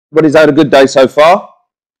everybody's had a good day so far.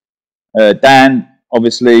 Dan,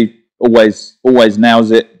 obviously, always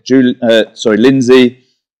nails it. Lindsay,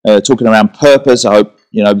 talking around purpose. I hope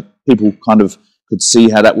people kind of could see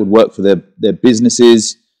how that would work for their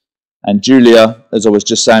businesses. And Julia, as I was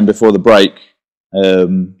just saying before the break,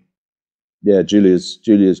 Julia's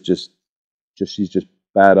just she's just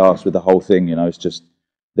badass with the whole thing. It's just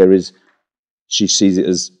she sees it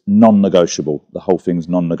as non-negotiable. The whole thing's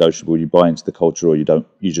non-negotiable. You buy into the culture or you don't.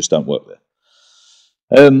 You just don't work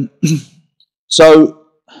there. So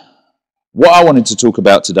what I wanted to talk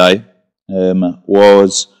about today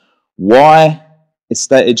was why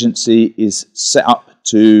estate agency is set up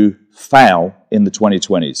to fail in the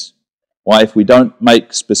 2020s. Why, if we don't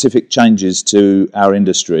make specific changes to our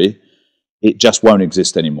industry, it just won't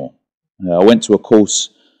exist anymore. I went to a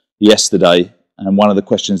course yesterday, and one of the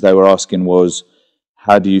questions they were asking was,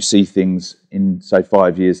 how do you see things in, say,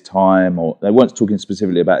 5 years' time? Or they weren't talking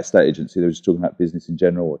specifically about estate agency, they were just talking about business in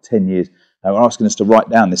general, or 10 years. They were asking us to write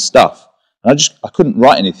down this stuff. And I couldn't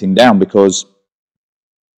write anything down because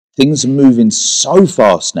things are moving so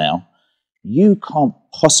fast now, you can't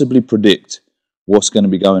possibly predict what's going to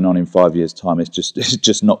be going on in 5 years' time. It's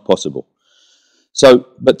just not possible. So,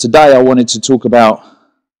 but today I wanted to talk about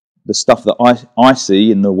the stuff that I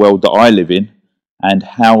see in the world that I live in and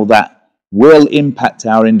how that will impact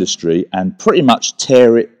our industry and pretty much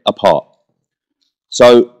tear it apart.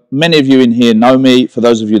 So many of you in here know me. For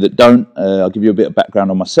those of you that don't, I'll give you a bit of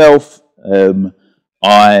background on myself.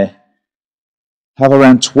 I have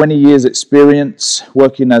around 20 years experience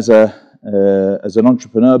working as an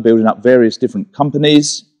entrepreneur, building up various different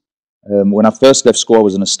companies. When I first left school, I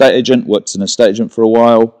was an estate agent, worked as an estate agent for a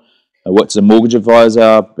while. I worked as a mortgage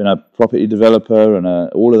advisor, been a property developer, and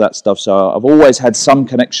all of that stuff. So I've always had some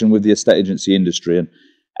connection with the estate agency industry.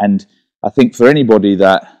 And I think for anybody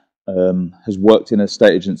that has worked in an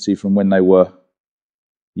estate agency from when they were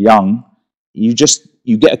young, you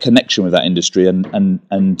get a connection with that industry.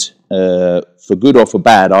 And for good or for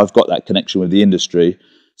bad, I've got that connection with the industry.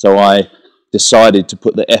 So I decided to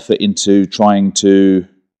put the effort into trying to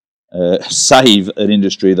save an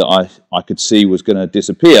industry that I could see was going to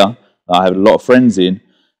disappear. I have a lot of friends in.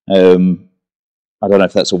 I don't know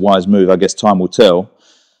if that's a wise move. I guess time will tell.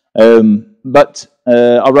 But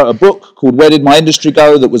I wrote a book called Where Did My Industry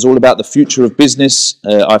Go? That was all about the future of business.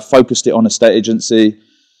 I focused it on estate agency.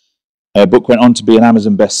 The book went on to be an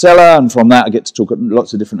Amazon bestseller, and from that I get to talk at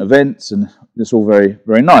lots of different events, and it's all very,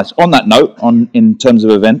 very nice. On that note, in terms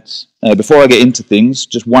of events, before I get into things,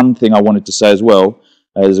 just one thing I wanted to say as well.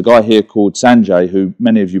 There's a guy here called Sanjay, who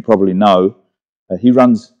many of you probably know. He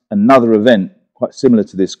runs another event quite similar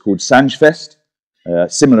to this called Sanjfest.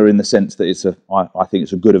 Similar in the sense that I think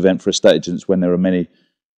it's a good event for estate agents when there are many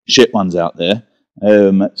shit ones out there.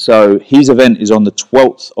 So his event is on the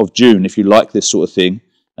 12th of June, if you like this sort of thing.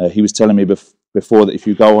 He was telling me before that if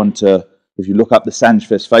you look up the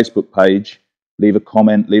Sanjfest Facebook page, leave a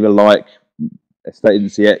comment, leave a like, Estate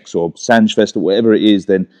Agency X or Sanjfest or whatever it is,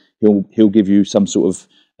 then he'll give you some sort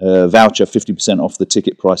of voucher, 50% off the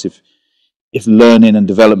ticket price. If learning and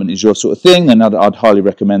development is your sort of thing, then I'd highly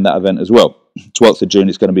recommend that event as well. 12th of June,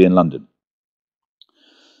 it's going to be in London.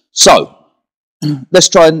 So, let's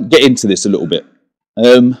try and get into this a little bit.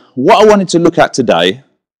 What I wanted to look at today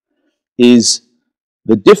is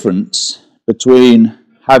the difference between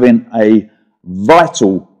having a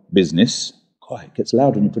vital business, it gets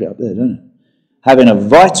loud when you put it up there, doesn't it? Having a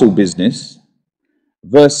vital business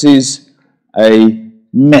versus a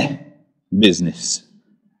meh business.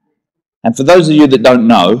 And for those of you that don't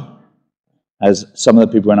know, as some of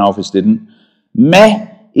the people in our office didn't, meh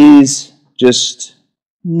is just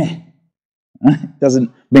meh. It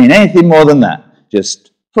doesn't mean anything more than that. Just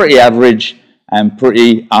pretty average and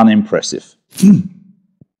pretty unimpressive.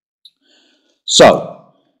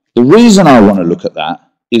 So, the reason I want to look at that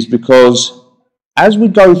is because as we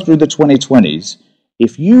go through the 2020s,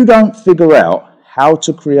 if you don't figure out how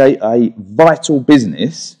to create a vital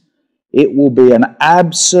business, it will be an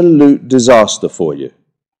absolute disaster for you.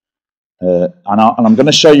 And I'm going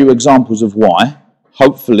to show you examples of why.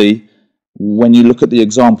 Hopefully, when you look at the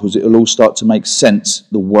examples, it will all start to make sense,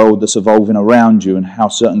 the world that's evolving around you and how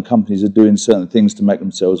certain companies are doing certain things to make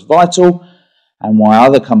themselves vital, and why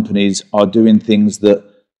other companies are doing things that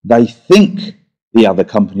they think the other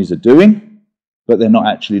companies are doing, but they're not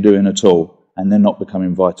actually doing at all, and they're not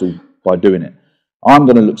becoming vital by doing it. I'm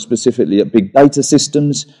going to look specifically at big data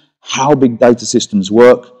systems, how big data systems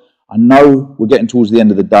work. I know we're getting towards the end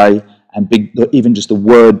of the day, and even just the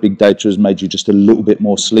word big data has made you just a little bit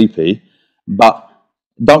more sleepy, but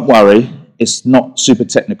don't worry, it's not super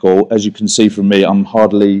technical. As you can see from me, I'm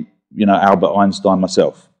hardly you know, Albert Einstein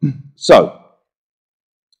myself. So,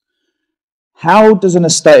 how does an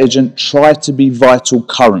estate agent try to be vital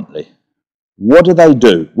currently? What do they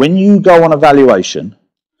do? When you go on a valuation,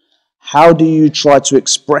 how do you try to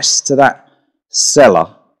express to that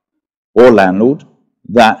seller or landlord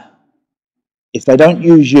that if they don't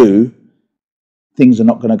use you, things are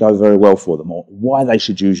not going to go very well for them, or why they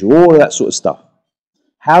should use you, all of that sort of stuff?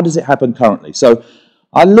 How does it happen currently? So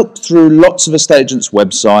I looked through lots of estate agents'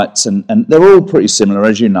 websites, and they're all pretty similar.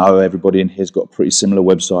 As you know, everybody in here's got a pretty similar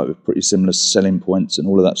website with pretty similar selling points and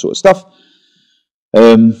all of that sort of stuff.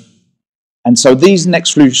 And so these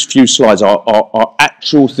next few slides are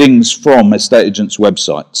actual things from estate agents'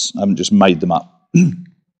 websites. I haven't just made them up.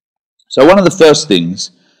 So one of the first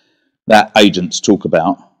things that agents talk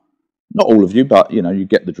about, not all of you, but you know, you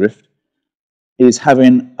get the drift, is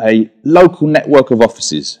having a local network of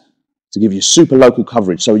offices to give you super local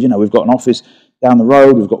coverage. So, you know, we've got an office down the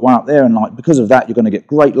road, we've got one up there, and like because of that, you're going to get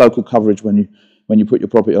great local coverage when you put your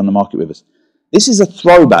property on the market with us. This is a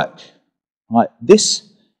throwback. Right?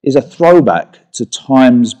 This is a throwback to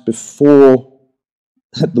times before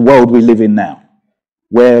the world we live in now,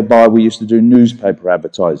 whereby we used to do newspaper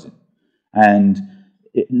advertising, and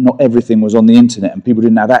not everything was on the internet, and people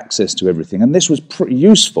didn't have access to everything, and this was pretty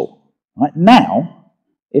useful. Right? Now,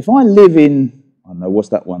 if I live in, I don't know, what's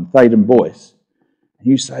that one, Thaden Boyce, and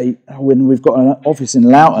you say, oh, when we've got an office in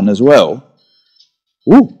Loughton as well,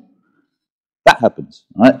 ooh, that happens,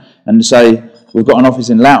 right? And say, we've got an office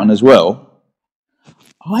in Loughton as well,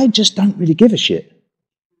 I just don't really give a shit.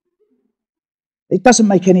 It doesn't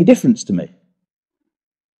make any difference to me.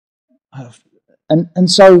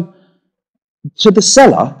 And so, to the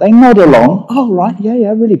seller, they nod along, oh, right,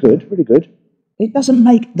 yeah, really good, really good. It doesn't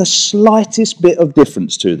make the slightest bit of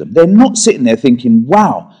difference to them. They're not sitting there thinking,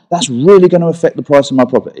 wow, that's really going to affect the price of my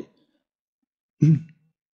property.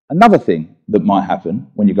 Another thing that might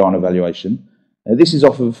happen when you go on a valuation, this is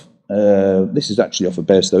actually off of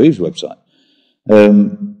Bairstow Eve's website,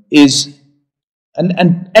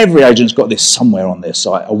 and every agent's got this somewhere on their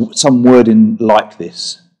site, some wording like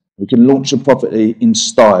this. We can launch a property in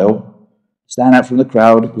style, stand out from the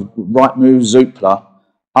crowd, with Rightmove, Zoopla,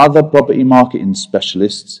 other property marketing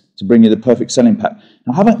specialists to bring you the perfect selling pack.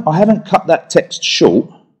 Now, I haven't cut that text short.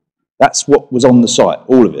 That's what was on the site,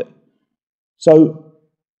 all of it. So,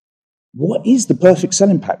 what is the perfect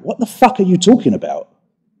selling pack? What the fuck are you talking about?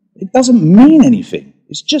 It doesn't mean anything.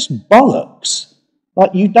 It's just bollocks.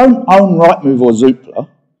 Like, you don't own Rightmove or Zoopla.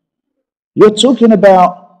 You're talking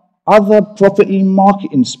about other property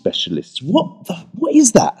marketing specialists. What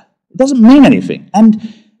is that? It doesn't mean anything. And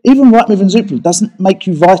even Rightmove and Zoopla doesn't make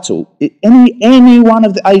you vital. Any one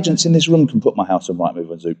of the agents in this room can put my house on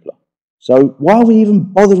Rightmove and Zoopla. So why are we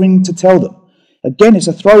even bothering to tell them? Again, it's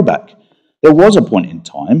a throwback. There was a point in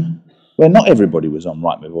time where not everybody was on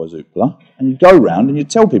Rightmove or Zoopla, and you'd go around and you'd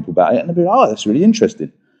tell people about it, and they'd be like, oh, that's really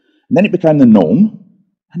interesting. And then it became the norm,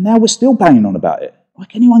 and now we're still banging on about it.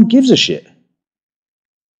 Like anyone gives a shit.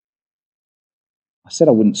 I said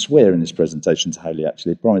I wouldn't swear in this presentation to Hayley,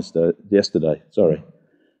 actually. I promised yesterday. Sorry.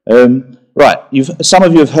 Right. Some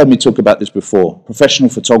of you have heard me talk about this before. Professional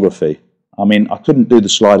photography. I mean, I couldn't do the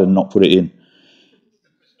slide and not put it in.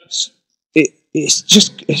 It's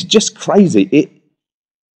just crazy.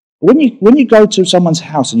 When you go to someone's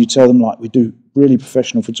house and you tell them, like, we do really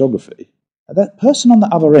professional photography, that person on the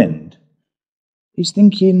other end is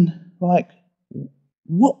thinking, like,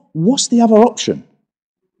 what's the other option?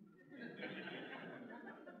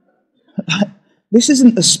 This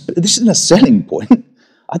isn't a selling point.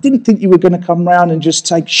 I didn't think you were going to come round and just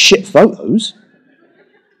take shit photos.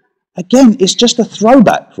 Again, it's just a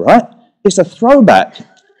throwback, right? It's a throwback.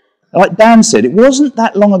 Like Dan said, it wasn't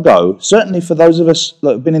that long ago, certainly for those of us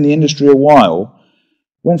that have been in the industry a while,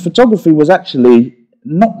 when photography was actually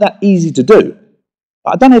not that easy to do.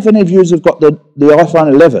 I don't know if any of you have got the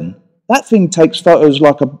iPhone 11. That thing takes photos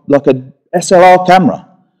like a SLR camera.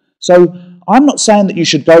 So I'm not saying that you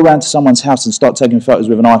should go around to someone's house and start taking photos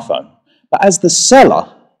with an iPhone. But as the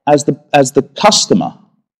seller, as the customer,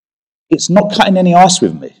 it's not cutting any ice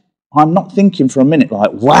with me. I'm not thinking for a minute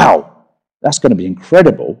like, wow, that's going to be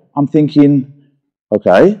incredible. I'm thinking,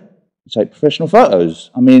 okay, take professional photos.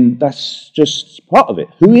 I mean, that's just part of it.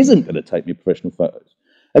 Who isn't going to take me professional photos?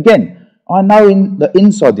 Again, I know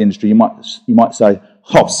inside the industry you might say,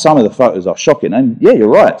 oh, some of the photos are shocking. And yeah, you're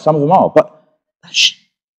right, some of them are. But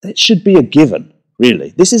that should be a given,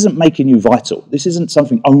 really. This isn't making you vital. This isn't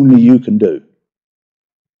something only you can do.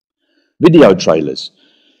 Video trailers.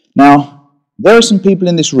 Now, there are some people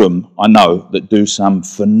in this room, I know, that do some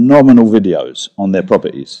phenomenal videos on their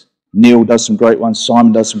properties. Neil does some great ones.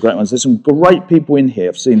 Simon does some great ones. There's some great people in here.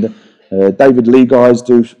 I've seen David Lee guys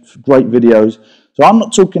do great videos. So I'm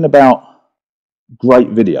not talking about great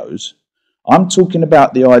videos. I'm talking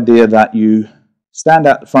about the idea that you stand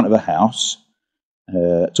out the front of a house,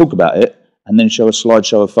 talk about it, and then show a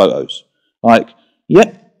slideshow of photos. Like,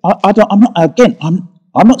 yeah,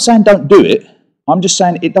 I'm not saying don't do it. I'm just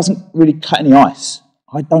saying it doesn't really cut any ice.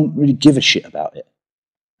 I don't really give a shit about it.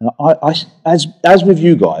 As with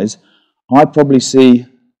you guys, I probably see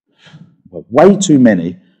way too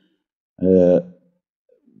many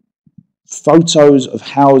photos of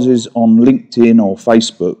houses on LinkedIn or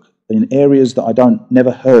Facebook in areas that I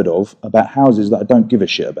never heard of, about houses that I don't give a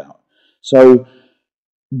shit about. So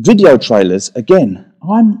video trailers, again,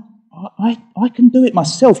 I can do it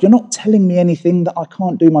myself. You're not telling me anything that I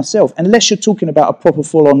can't do myself, unless you're talking about a proper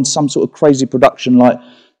full-on, some sort of crazy production like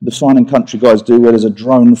the Fine and Country guys do, where there's a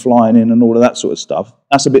drone flying in and all of that sort of stuff.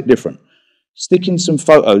 That's a bit different. Sticking some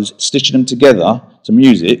photos, stitching them together to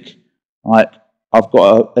music, like, I've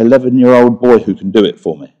got an 11-year-old boy who can do it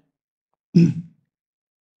for me.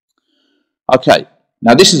 Okay,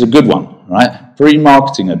 now this is a good one, right? Free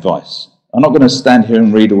marketing advice. I'm not going to stand here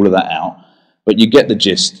and read all of that out, but you get the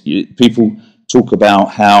gist. People talk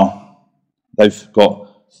about how they've got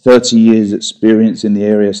 30 years experience in the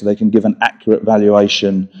area, so they can give an accurate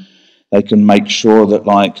valuation. They can make sure that,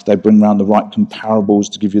 like, they bring around the right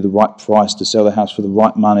comparables to give you the right price to sell the house for the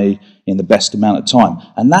right money in the best amount of time.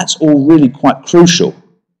 And that's all really quite crucial.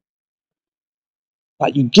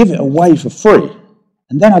 But you give it away for free,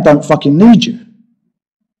 and then I don't fucking need you.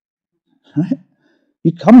 Right?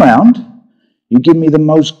 You come round, you give me the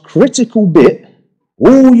most critical bit,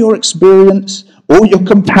 all your experience, all your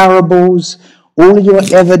comparables, all of your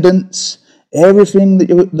evidence, everything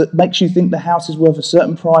that makes you think the house is worth a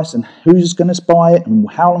certain price and who's going to buy it and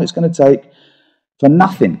how long it's going to take, for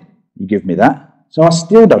nothing. You give me that, so I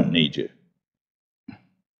still don't need you.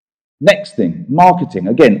 Next thing, marketing.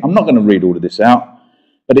 Again, I'm not going to read all of this out,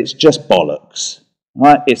 but it's just bollocks.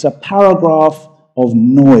 Right? It's a paragraph of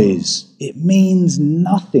noise. It means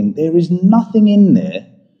nothing. There is nothing in there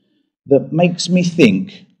that makes me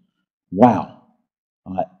think, wow,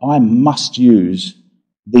 I must use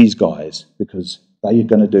these guys because they are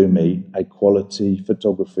going to do me a quality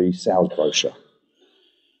photography sales brochure.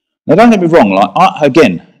 Now, don't get me wrong. Like,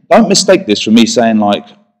 again, don't mistake this for me saying, like,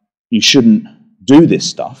 you shouldn't do this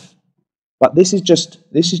stuff. But this is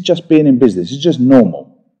just being in business. This is just normal.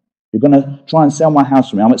 You're going to try and sell my house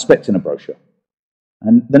for me. I'm expecting a brochure.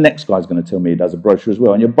 And the next guy's going to tell me he does a brochure as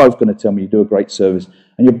well. And you're both going to tell me you do a great service.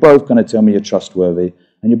 And you're both going to tell me you're trustworthy.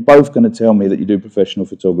 And you're both going to tell me that you do professional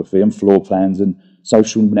photography and floor plans and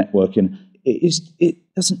social networking. It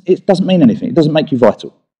doesn't mean anything. It doesn't make you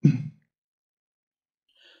vital.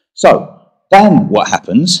 So then what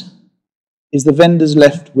happens is the vendor's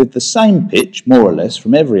left with the same pitch, more or less,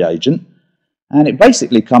 from every agent. And it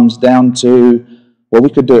basically comes down to, well, we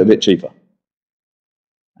could do it a bit cheaper.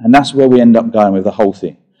 And that's where we end up going with the whole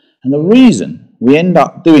thing. And the reason we end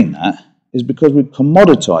up doing that is because we've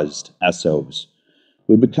commoditized ourselves.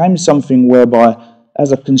 We became something whereby,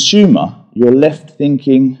 as a consumer, you're left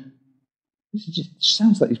thinking, this just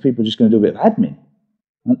sounds like these people are just going to do a bit of admin.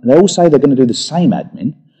 And they all say they're going to do the same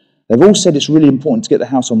admin. They've all said it's really important to get the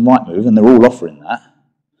house on Rightmove, and they're all offering that.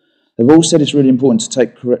 They've all said it's really important to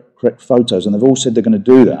take correct photos, and they've all said they're going to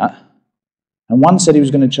do that. And one said he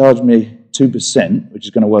was going to charge me 2%, which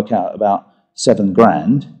is going to work out about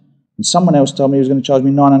 $7,000. And someone else told me he was going to charge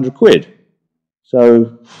me 900 quid.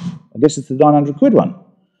 So I guess it's the 900 quid one.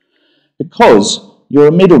 Because you're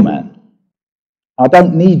a middleman. I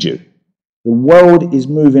don't need you. The world is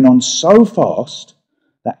moving on so fast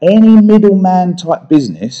that any middleman type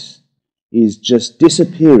business is just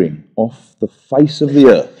disappearing off the face of the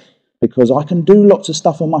earth. Because I can do lots of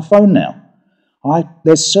stuff on my phone now.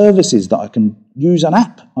 There's services that I can use an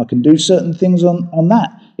app. I can do certain things on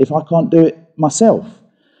that if I can't do it myself.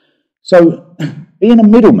 So being a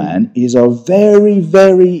middleman is a very,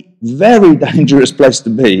 very, very dangerous place to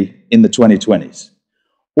be in the 2020s.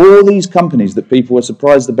 All these companies that people were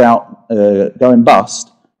surprised about going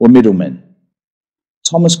bust were middlemen.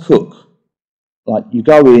 Thomas Cook, like, you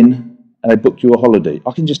go in and they book you a holiday.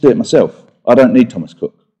 I can just do it myself. I don't need Thomas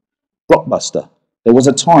Cook. Blockbuster. There was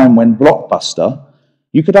a time when Blockbuster,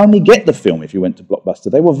 you could only get the film if you went to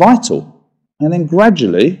Blockbuster. They were vital. And then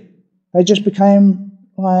gradually, they just became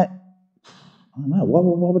like, I don't know,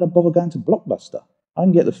 why would I bother going to Blockbuster? I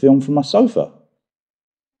can get the film from my sofa.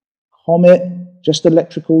 Comet, Just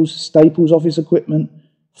Electricals, Staples office equipment,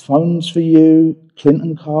 phones for you,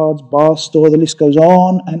 Clinton cards, bar store, the list goes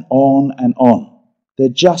on and on and on. They're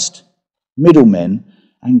just middlemen,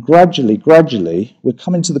 and gradually, we're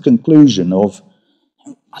coming to the conclusion of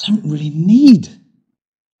I don't really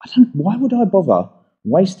why would I bother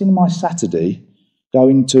wasting my Saturday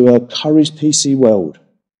going to a Curry's PC World?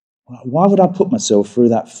 Why would I put myself through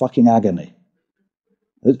that fucking agony?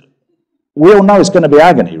 We all know it's going to be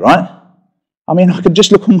agony, right? I mean, I could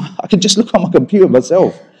just look on my computer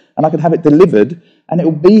myself, and I could have it delivered, and it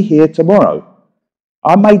will be here tomorrow.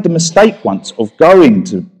 I made the mistake once of going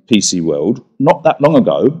to PC World not that long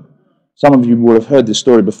ago. Some of you will have heard this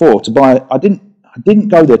story before. I didn't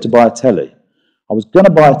go there to buy a telly. I was going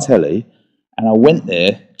to buy a telly, and I went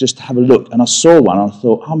there just to have a look, and I saw one, and I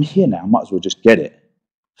thought, I'm here now, I might as well just get it.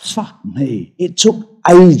 Fuck me. It took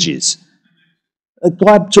ages. A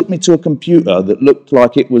guy took me to a computer that looked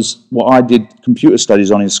like it was what I did computer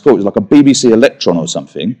studies on in school. It was like a BBC Electron or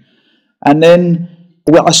something. And then,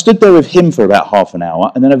 I stood there with him for about half an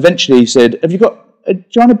hour, and then eventually he said, do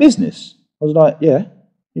you own a business? I was like, yeah.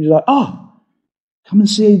 He was like, come and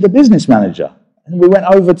see the business manager. And we went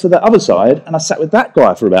over to the other side, and I sat with that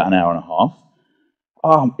guy for about an hour and a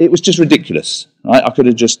half. It was just ridiculous. Right? I could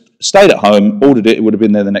have just stayed at home, ordered it, it would have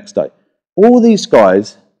been there the next day. All these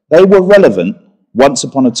guys, they were relevant once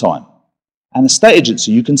upon a time. And the estate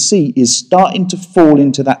agency, you can see, is starting to fall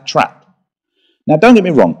into that trap. Now, don't get me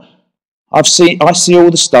wrong. I see all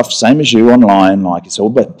the stuff, same as you, online, like it's all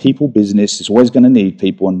about people business, it's always going to need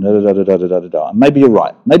people, and da-da-da-da-da-da-da. And maybe you're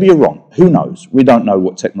right, maybe you're wrong. Who knows? We don't know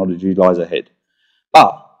what technology lies ahead.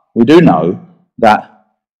 But we do know that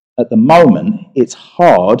at the moment, it's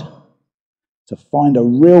hard to find a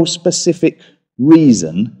real specific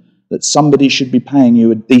reason that somebody should be paying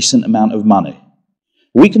you a decent amount of money.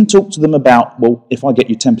 We can talk to them about, well, if I get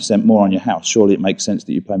you 10% more on your house, surely it makes sense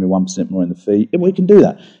that you pay me 1% more in the fee. We can do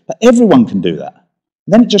that. But everyone can do that.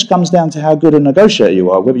 And then it just comes down to how good a negotiator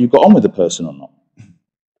you are, whether you got on with the person or not.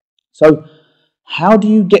 So how do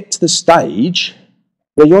you get to the stage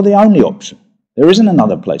where you're the only option? There isn't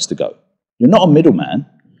another place to go. You're not a middleman.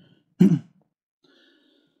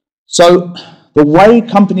 So the way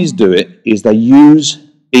companies do it is they use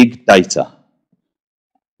big data.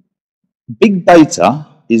 Big data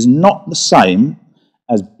is not the same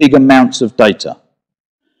as big amounts of data.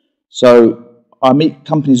 So I meet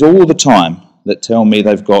companies all the time that tell me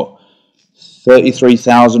they've got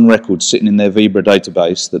 33,000 records sitting in their Vibra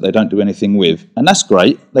database that they don't do anything with. And that's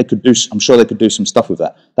great. I'm sure they could do some stuff with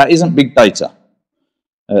that. That isn't big data.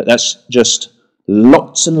 That's just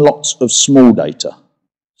lots and lots of small data.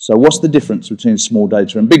 So what's the difference between small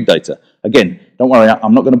data and big data? Again, don't worry,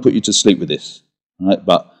 I'm not going to put you to sleep with this, right?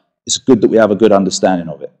 But it's good that we have a good understanding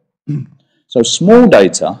of it. So small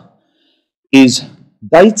data is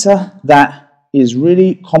data that is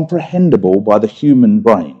really comprehensible by the human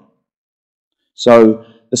brain. So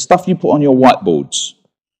the stuff you put on your whiteboards,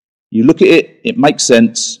 you look at it, it makes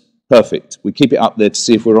sense, perfect. We keep it up there to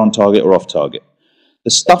see if we're on target or off target.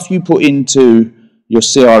 The stuff you put into your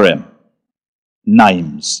CRM,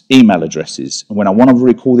 names, email addresses, and when I want to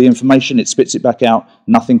recall the information, it spits it back out,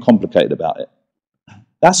 nothing complicated about it.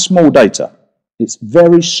 That's small data. It's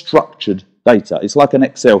very structured data. It's like an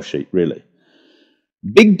Excel sheet, really.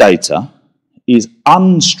 Big data is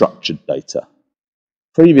unstructured data.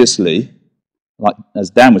 Previously, like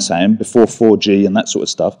as Dan was saying, before 4G and that sort of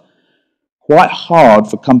stuff, quite hard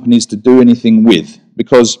for companies to do anything with.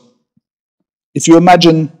 Because if you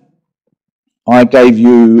imagine I gave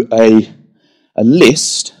you a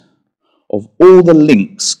list of all the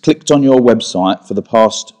links clicked on your website for the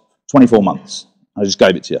past 24 months. I just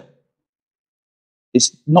gave it to you.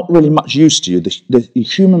 It's not really much use to you. The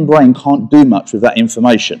human brain can't do much with that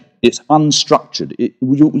information. It's unstructured. You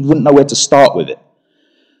wouldn't know where to start with it.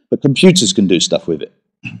 But computers can do stuff with it.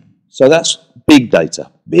 So that's big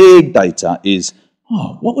data. Big data is,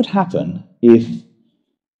 what would happen if,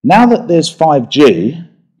 now that there's 5G,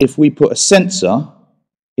 if we put a sensor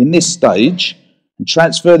in this stage and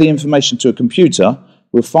transfer the information to a computer,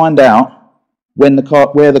 we'll find out where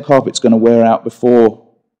the carpet's going to wear out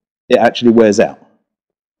before it actually wears out.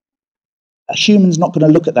 A human's not going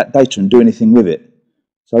to look at that data and do anything with it.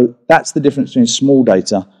 So that's the difference between small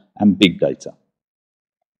data and big data.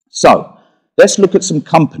 So let's look at some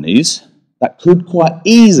companies that could quite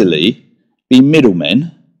easily be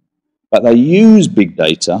middlemen, but they use big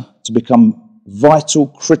data to become vital,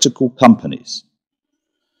 critical companies.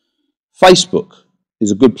 Facebook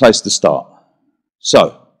is a good place to start.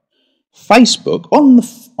 So Facebook, on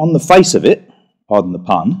the face of it, pardon the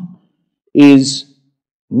pun, is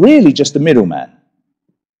really just a middleman.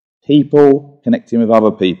 People connecting with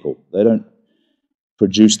other people. They don't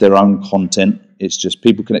produce their own content. It's just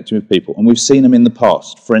people connecting with people. And we've seen them in the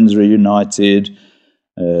past. Friends Reunited,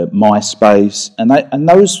 MySpace, and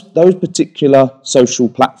those particular social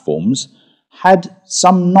platforms had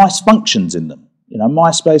some nice functions in them. You know,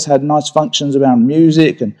 MySpace had nice functions around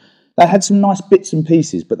music, and they had some nice bits and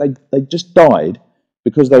pieces, but they just died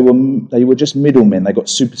because they were just middlemen. They got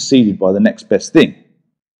superseded by the next best thing.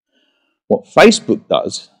 What Facebook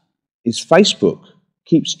does is Facebook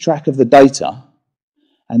keeps track of the data,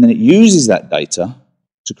 and then it uses that data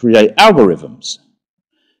to create algorithms.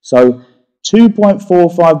 So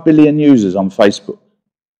 2.45 billion users on Facebook,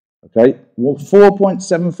 okay? Well,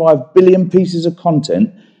 4.75 billion pieces of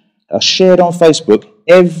content are shared on Facebook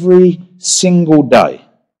every single day.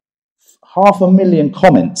 500,000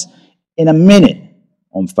 comments in a minute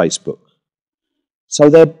on Facebook. So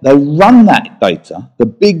they run that data, the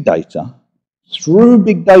big data, through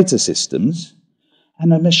big data systems,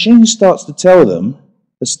 and the machine starts to tell them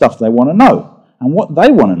the stuff they want to know. And what they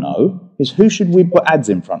want to know is, who should we put ads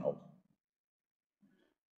in front of?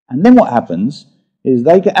 And then what happens is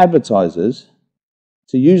they get advertisers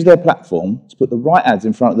to use their platform to put the right ads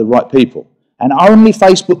in front of the right people. And only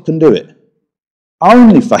Facebook can do it.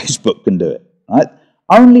 Only Facebook can do it, right?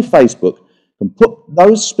 Only Facebook can put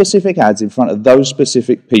those specific ads in front of those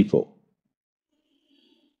specific people.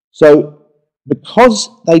 So because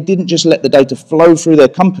they didn't just let the data flow through their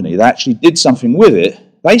company, they actually did something with it,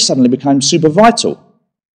 they suddenly became super vital.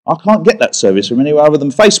 I can't get that service from anywhere other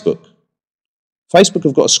than Facebook. Facebook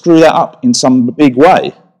have got to screw that up in some big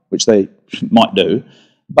way, which they might do.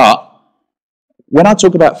 But when I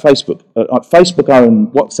talk about Facebook, Facebook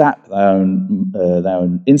own WhatsApp, they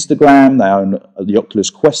own Instagram, they own the Oculus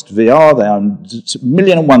Quest VR, they own a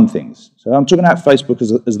million and one things. So I'm talking about Facebook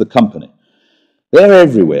as the company. They're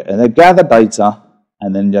everywhere, and they gather data,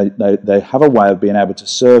 and then they have a way of being able to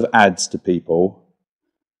serve ads to people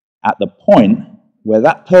at the point where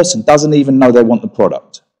that person doesn't even know they want the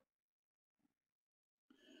product.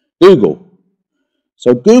 Google.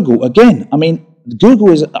 So Google, again, I mean,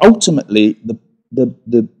 Google is ultimately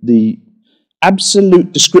the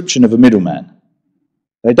absolute description of a middleman.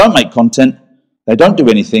 They don't make content, they don't do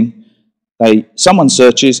anything, someone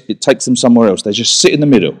searches, it takes them somewhere else, they just sit in the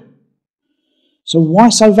middle. So why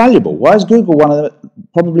so valuable? Why is Google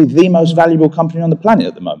probably the most valuable company on the planet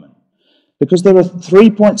at the moment? Because there are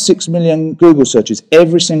 3.6 million Google searches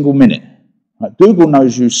every single minute. Right? Google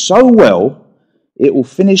knows you so well, it will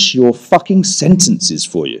finish your fucking sentences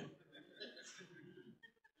for you.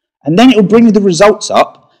 And then it will bring you the results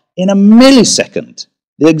up in a millisecond,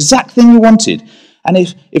 the exact thing you wanted. And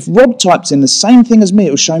if Rob types in the same thing as me, it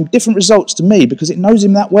will show him different results to me because it knows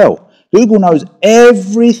him that well. Google knows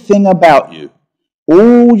everything about you.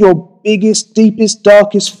 All your biggest, deepest,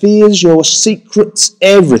 darkest fears, your secrets,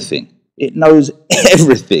 everything. It knows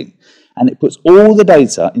everything. And it puts all the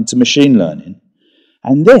data into machine learning.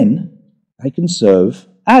 And then they can serve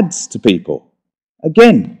ads to people.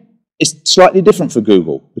 Again, it's slightly different for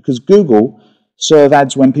Google because Google serve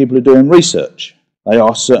ads when people are doing research. They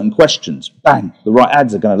ask certain questions. Bang, the right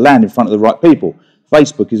ads are going to land in front of the right people.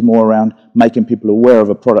 Facebook is more around making people aware of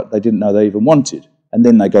a product they didn't know they even wanted. And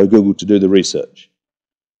then they go Google to do the research.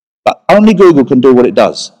 But only Google can do what it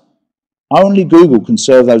does. Only Google can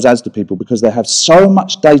serve those ads to people because they have so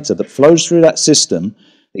much data that flows through that system,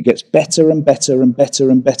 it gets better and better and better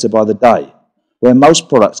and better by the day. Where most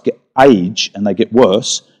products get age and they get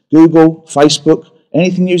worse, Google, Facebook,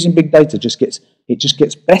 anything using big data just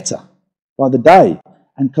gets better by the day.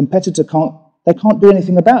 And competitor can't do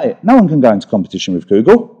anything about it. No one can go into competition with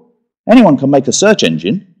Google. Anyone can make a search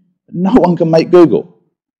engine, but no one can make Google.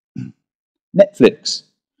 Netflix.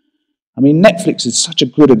 I mean, Netflix is such a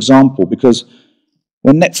good example because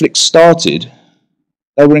when Netflix started,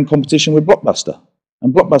 they were in competition with Blockbuster.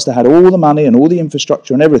 And Blockbuster had all the money and all the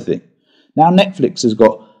infrastructure and everything. Now Netflix has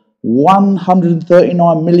got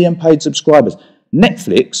 139 million paid subscribers.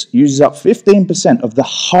 Netflix uses up 15% of the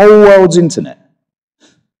whole world's internet.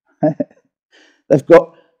 They've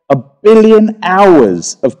got 1 billion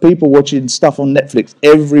hours of people watching stuff on Netflix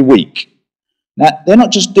every week. Now, they're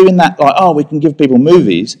not just doing that like, oh, we can give people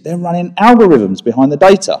movies. They're running algorithms behind the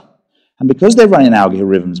data. And because they're running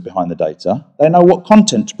algorithms behind the data, they know what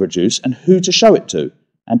content to produce and who to show it to.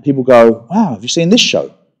 And people go, wow, have you seen this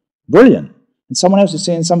show? Brilliant. And someone else is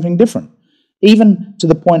seeing something different. Even to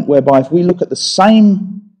the point whereby if we look at the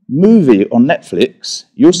same movie on Netflix,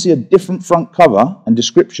 you'll see a different front cover and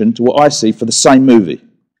description to what I see for the same movie.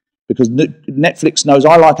 Because Netflix knows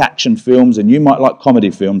I like action films and you might like comedy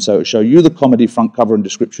films, so it'll show you the comedy front cover and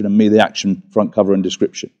description and me the action front cover and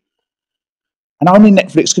description. And only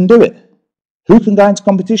Netflix can do it. Who can go into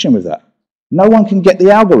competition with that? No one can get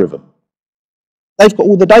the algorithm. They've got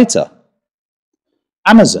all the data.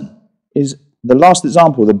 Amazon is the last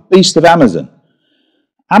example, the beast of Amazon.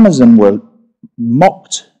 Amazon were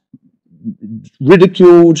mocked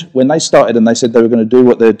ridiculed when they started and they said they were going to do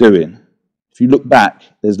what they're doing. If you look back,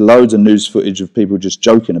 there's loads of news footage of people just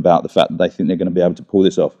joking about the fact that they think they're going to be able to pull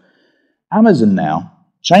this off. Amazon now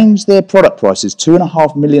change their product prices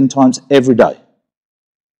 2.5 million times every day.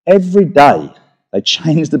 Every day they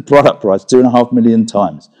change the product price 2.5 million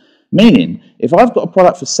times. Meaning, if I've got a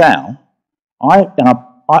product for sale,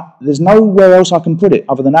 there's nowhere else I can put it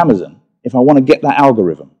other than Amazon if I want to get that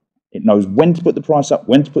algorithm. It knows when to put the price up,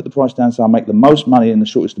 when to put the price down, so I make the most money in the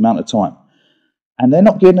shortest amount of time. And they're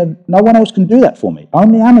not getting no one else can do that for me,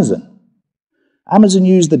 only Amazon. Amazon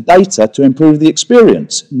use the data to improve the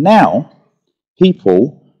experience. Now,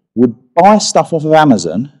 people would buy stuff off of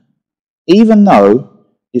Amazon, even though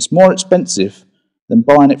it's more expensive than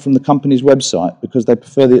buying it from the company's website, because they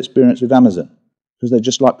prefer the experience with Amazon, because they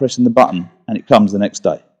just like pressing the button and it comes the next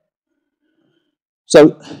day.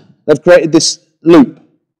 So they've created this loop.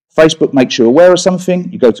 Facebook makes you aware of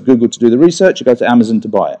something, you go to Google to do the research, you go to Amazon to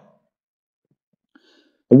buy it.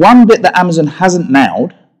 The one bit that Amazon hasn't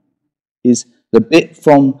nailed is the bit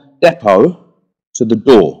from depot to the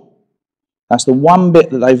door. That's the one bit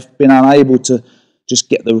that they've been unable to just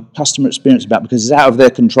get the customer experience about, because it's out of their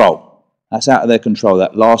control. That's out of their control,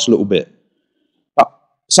 that last little bit. But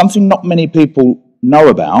something not many people know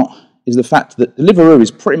about is the fact that Deliveroo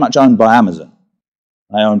is pretty much owned by Amazon.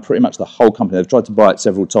 They own pretty much the whole company. They've tried to buy it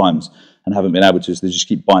several times and haven't been able to, so they just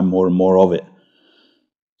keep buying more and more of it.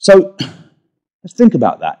 So let's think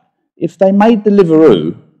about that. If they made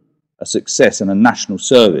Deliveroo a success and a national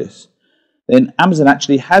service, then Amazon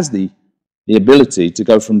actually has the ability to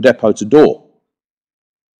go from depot to door.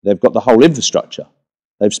 They've got the whole infrastructure.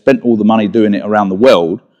 They've spent all the money doing it around the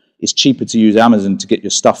world. It's cheaper to use Amazon to get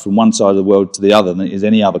your stuff from one side of the world to the other than it is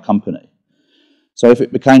any other company. So if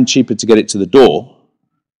it became cheaper to get it to the door,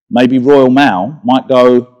 maybe Royal Mail might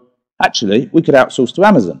go, actually, we could outsource to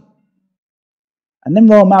Amazon. And then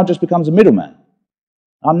Royal Mail just becomes a middleman.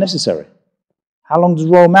 Unnecessary. How long does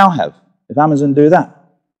Royal Mail have if Amazon do that?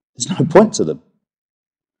 There's no point to them.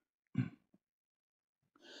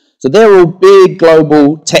 So they're all big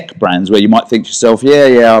global tech brands where you might think to yourself,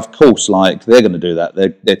 yeah, of course, like they're going to do that.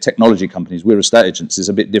 They're technology companies. We're estate agents. It's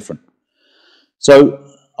a bit different. So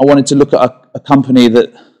I wanted to look at a company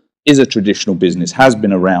that is a traditional business, has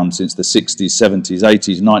been around since the 60s, 70s,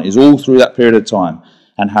 80s, 90s, all through that period of time,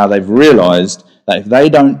 and how they've realised that if they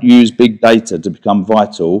don't use big data to become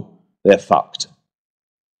vital, they're fucked.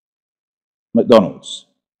 McDonald's.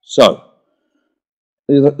 So,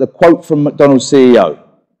 the quote from McDonald's CEO,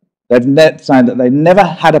 they've saying that they never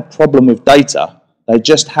had a problem with data, they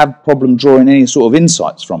just have a problem drawing any sort of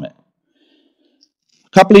insights from it. A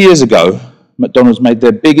couple of years ago, McDonald's made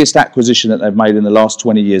their biggest acquisition that they've made in the last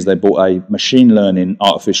 20 years. They bought a machine learning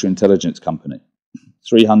artificial intelligence company.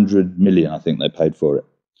 300 million, I think they paid for it.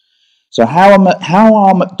 So how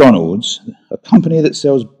are McDonald's, a company that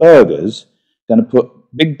sells burgers, going to put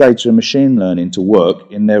big data and machine learning to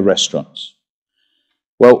work in their restaurants?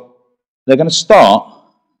 Well, they're going to start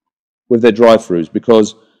with their drive-thrus,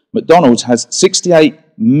 because McDonald's has 68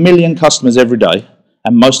 million customers every day,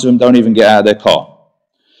 and most of them don't even get out of their car.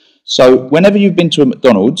 So whenever you've been to a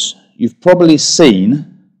McDonald's, you've probably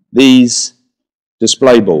seen these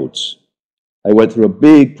display boards. They went through a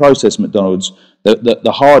big process, McDonald's.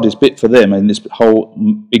 The hardest bit for them in this whole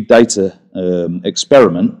big data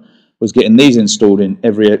experiment was getting these installed in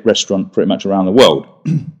every restaurant pretty much around the world.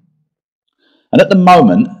 And at the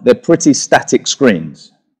moment, they're pretty static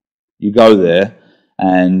screens. You go there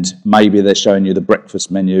and maybe they're showing you the breakfast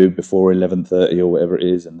menu before 11:30 or whatever it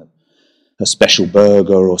is, and a special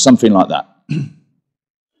burger or something like that.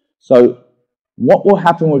 So what will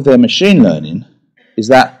happen with their machine learning is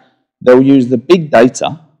that they'll use the big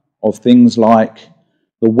data of things like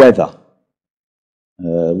the weather,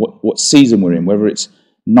 what season we're in, whether it's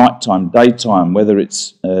nighttime, daytime, whether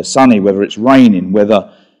it's sunny, whether it's raining,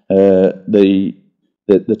 whether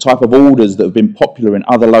the type of orders that have been popular in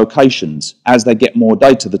other locations. As they get more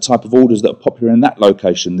data, the type of orders that are popular in that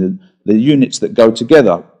location, the units that go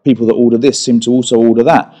together, people that order this seem to also order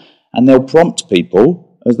that. And they'll prompt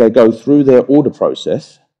people as they go through their order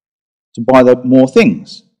process to buy more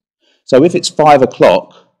things. So if it's 5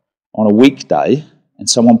 o'clock on a weekday and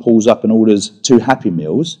someone pulls up and orders 2 Happy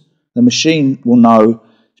Meals, the machine will know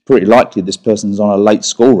it's pretty likely this person's on a late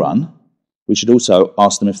school run. We should also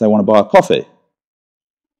ask them if they want to buy a coffee.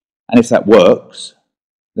 And if that works,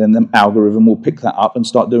 then the algorithm will pick that up and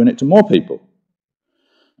start doing it to more people.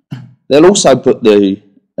 They'll also put the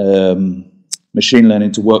machine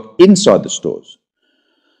learning to work inside the stores.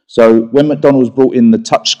 So when McDonald's brought in the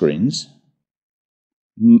touch screens,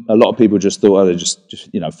 a lot of people just thought, oh, they're just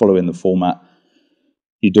following the format.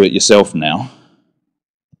 you do it yourself now.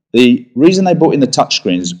 The reason they brought in the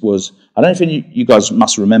touchscreens was, I don't know if you guys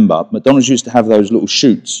must remember, McDonald's used to have those little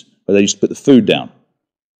chutes where they used to put the food down,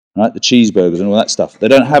 right? The cheeseburgers and all that stuff. They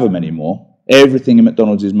don't have them anymore. Everything in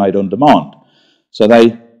McDonald's is made on demand. So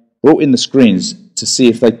they brought in the screens to see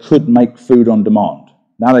if they could make food on demand.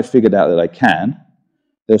 Now they've figured out that they can.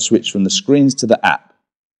 They'll switch from the screens to the app.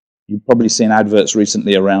 You've probably seen adverts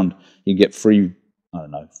recently around you get free, I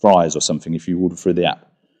don't know, fries or something if you order through the app.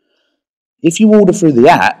 If you order through the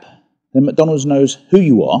app, then McDonald's knows who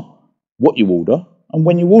you are, what you order, and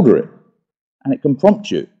when you order it. And it can prompt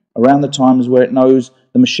you around the times where it knows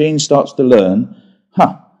the machine starts to learn,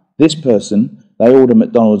 this person, they order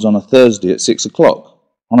McDonald's on a Thursday at 6 o'clock.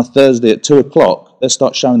 On a Thursday at 2 o'clock, they'll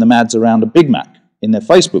start showing them ads around a Big Mac in their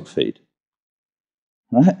Facebook feed.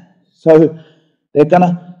 Right? So they're going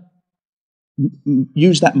to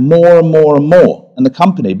use that more and more and more, and the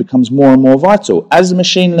company becomes more and more vital. As the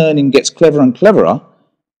machine learning gets cleverer and cleverer,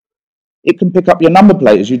 it can pick up your number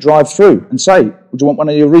plate as you drive through and say, would you want one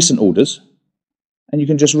of your recent orders? And you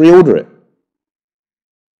can just reorder it.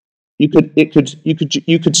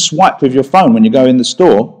 You could swipe with your phone when you go in the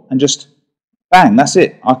store and just, bang, that's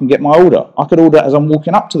it. I can get my order. I could order as I'm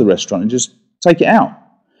walking up to the restaurant and just take it out.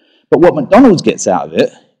 But what McDonald's gets out of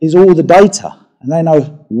it is all the data. And they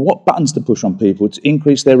know what buttons to push on people to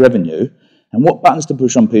increase their revenue and what buttons to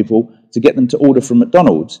push on people to get them to order from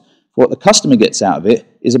McDonald's. What the customer gets out of it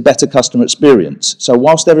is a better customer experience. So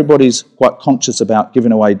whilst everybody's quite conscious about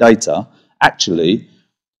giving away data, actually,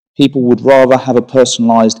 people would rather have a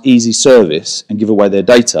personalised, easy service and give away their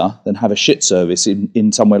data than have a shit service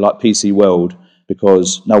in somewhere like PC World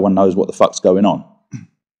because no one knows what the fuck's going on.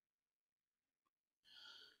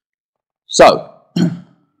 So,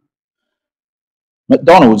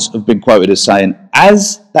 McDonald's have been quoted as saying,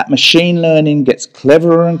 as that machine learning gets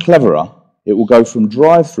cleverer and cleverer, it will go from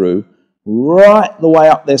drive-through right the way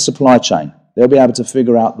up their supply chain. They'll be able to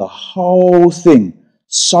figure out the whole thing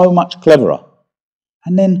so much cleverer.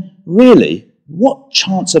 And then, really, what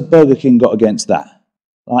chance have Burger King got against that?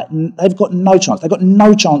 Like, they've got no chance. They've got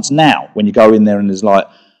no chance now when you go in there and there's like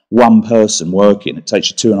one person working. It takes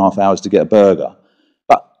you 2.5 hours to get a burger.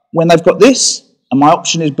 But when they've got this, and my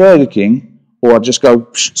option is Burger King, or I just go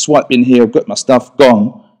swipe in here, I've got my stuff,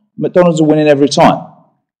 gone, McDonald's are winning every time.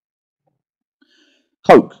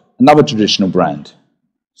 Coke, another traditional brand.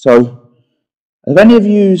 So, have any of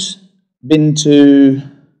you been to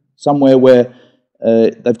somewhere where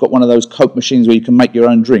they've got one of those Coke machines where you can make your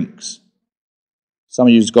own drinks? Some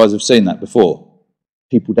of you guys have seen that before.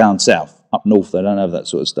 People down south, up north, they don't have that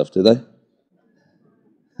sort of stuff, do they?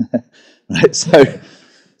 Right,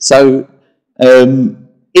 so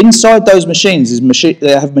inside those machines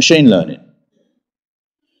they have machine learning.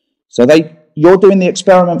 So you're doing the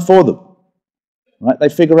experiment for them. Right? They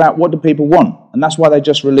figure out what do people want, and that's why they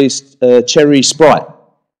just released Cherry Sprite,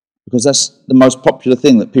 because that's the most popular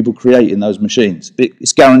thing that people create in those machines.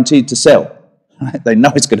 It's guaranteed to sell. Right? They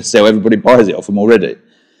know it's going to sell. Everybody buys it off them already.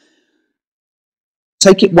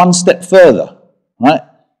 Take it one step further. Right?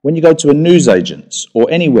 When you go to a newsagent's or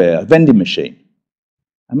anywhere, a vending machine,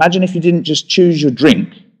 imagine if you didn't just choose your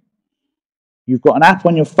drink. You've got an app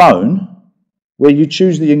on your phone where you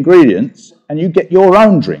choose the ingredients and you get your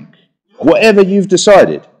own drink. Whatever you've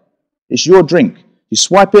decided, it's your drink. You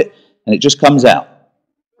swipe it and it just comes out.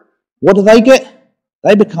 What do they get?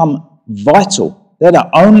 They become vital. They're the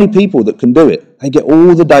only people that can do it. They get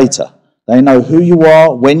all the data. They know who you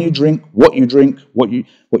are, when you drink, what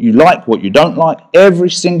you like, what you don't like.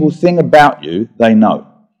 Every single thing about you, they know.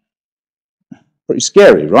 Pretty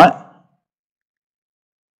scary, right?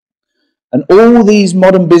 And all these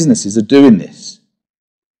modern businesses are doing this.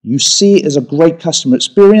 You see it as a great customer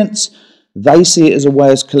experience. They see it as a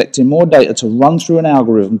way of collecting more data to run through an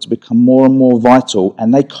algorithm to become more and more vital,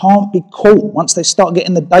 and they can't be caught. Once they start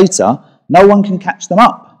getting the data, no one can catch them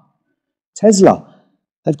up. Tesla,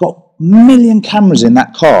 they've got a million cameras in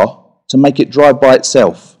that car to make it drive by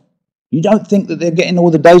itself. You don't think that they're getting all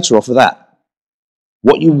the data off of that?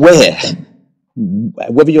 What you wear,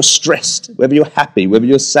 whether you're stressed, whether you're happy, whether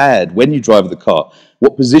you're sad, when you drive the car,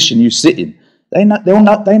 what position you sit in, they know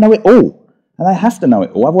it all. And they have to know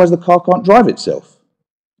it all, otherwise the car can't drive itself.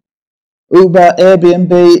 Uber,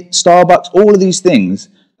 Airbnb, Starbucks, all of these things,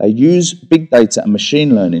 they use big data and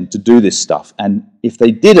machine learning to do this stuff. And if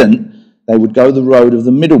they didn't, they would go the road of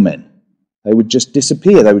the middlemen. They would just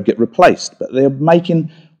disappear, they would get replaced. But they're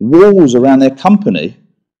making walls around their company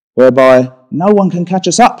whereby no one can catch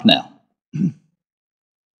us up now.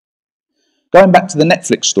 Going back to the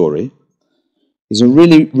Netflix story, is a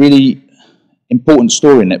really, really important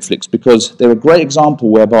story in Netflix, because they're a great example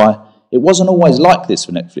whereby it wasn't always like this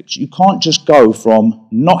for Netflix. You can't just go from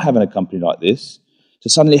not having a company like this to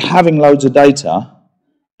suddenly having loads of data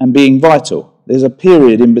and being vital. There's a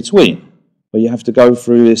period in between where you have to go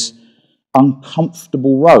through this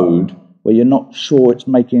uncomfortable road where you're not sure it's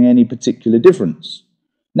making any particular difference.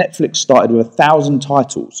 Netflix started with 1,000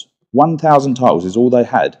 titles. 1,000 titles is all they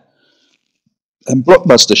had. And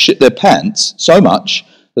Blockbuster shit their pants so much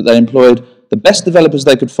that they employed the best developers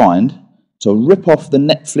they could find to rip off the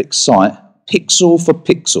Netflix site pixel for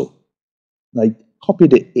pixel. They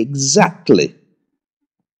copied it exactly.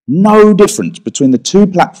 No difference between the two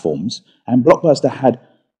platforms, and Blockbuster had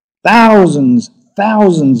thousands,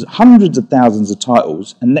 hundreds of thousands of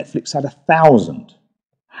titles, and Netflix had 1,000.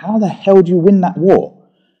 How the hell do you win that war?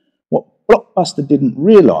 What Blockbuster didn't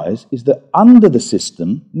realise is that under the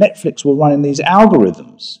system, Netflix were running these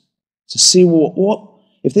algorithms to see what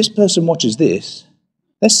if this person watches this,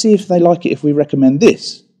 let's see if they like it if we recommend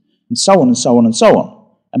this, and so on and so on and so on.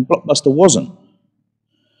 And Blockbuster wasn't.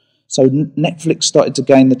 So Netflix started to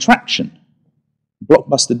gain the traction.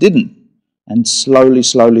 Blockbuster didn't. And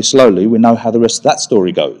slowly, we know how the rest of that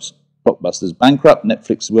story goes. Blockbuster's bankrupt,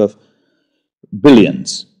 Netflix is worth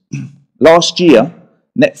billions. Last year,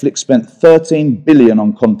 Netflix spent $13 billion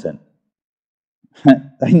on content.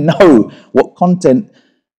 They know what content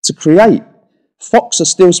to create. Fox are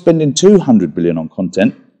still spending $200 billion on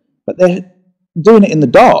content, but they're doing it in the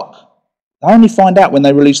dark. They only find out when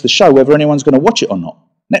they release the show whether anyone's going to watch it or not.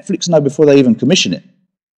 Netflix know before they even commission it.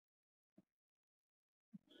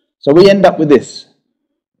 So we end up with this,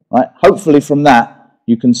 right? Hopefully from that,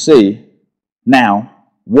 you can see now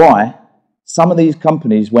why some of these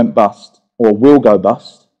companies went bust or will go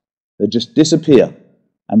bust. They just disappear.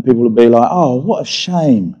 And people will be like, oh, what a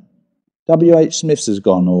shame. WH Smith's has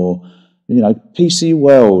gone, or, you know, PC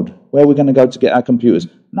World, where are we going to go to get our computers?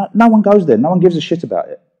 No one goes there. No one gives a shit about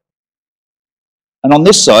it. And on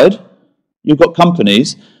this side, you've got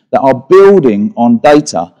companies that are building on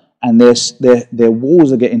data, and their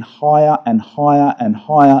walls are getting higher and higher and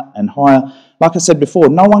higher and higher. Like I said before,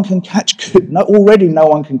 no one can catch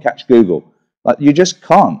Google. Like, you just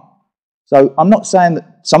can't. So I'm not saying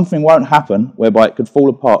that something won't happen whereby it could fall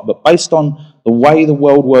apart, but based on the way the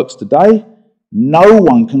world works today, no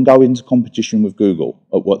one can go into competition with Google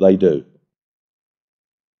at what they do.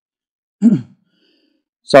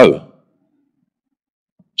 So,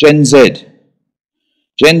 Gen Z.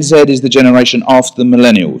 Gen Z is the generation after the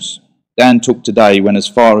millennials. Dan Talk today went as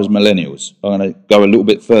far as millennials. I'm going to go a little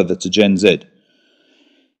bit further to Gen Z.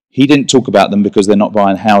 He didn't talk about them because they're not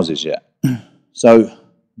buying houses yet. So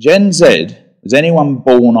Gen Z, is anyone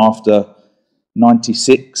born after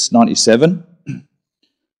 96, 97?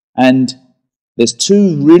 And there's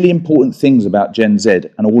two really important things about Gen Z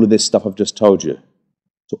and all of this stuff I've just told you.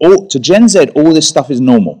 To Gen Z, all this stuff is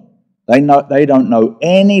normal. They don't know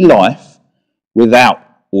any life without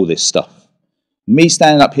all this stuff. Me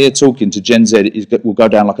standing up here talking to Gen Z will go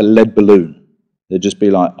down like a lead balloon. They'll just be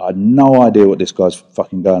like, I had no idea what this guy's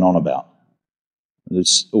fucking going on about.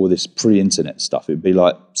 There's all this pre-internet stuff. It'd be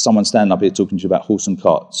like someone standing up here talking to you about horse and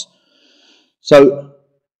carts. So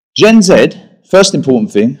Gen Z, first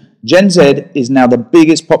important thing, Gen Z is now the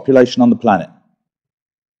biggest population on the planet.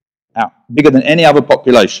 Now, bigger than any other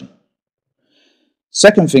population.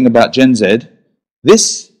 Second thing about Gen Z,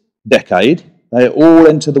 this decade, they all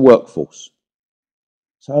enter the workforce.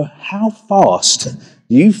 So how fast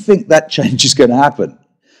do you think that change is going to happen?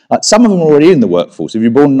 Like, some of them are already in the workforce. If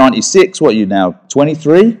you're born in 96, what are you now,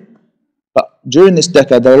 23? But during this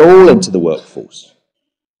decade, they'll all enter the workforce.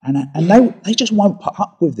 And they just won't put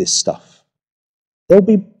up with this stuff. They'll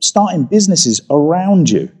be starting businesses around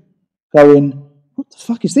you going, what the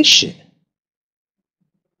fuck is this shit?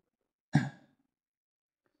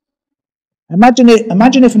 Imagine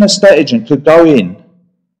if an estate agent could go in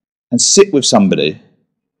and sit with somebody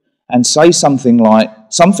and say something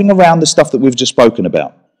around the stuff that we've just spoken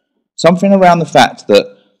about. Something around the fact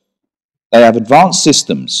that they have advanced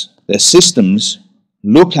systems. Their systems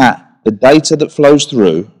look at the data that flows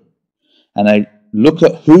through, and they look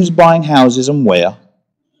at who's buying houses and where,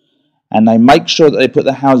 and they make sure that they put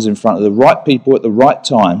the houses in front of the right people at the right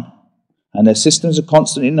time, and their systems are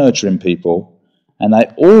constantly nurturing people, and they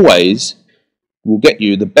always will get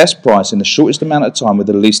you the best price in the shortest amount of time with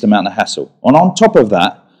the least amount of hassle. And on top of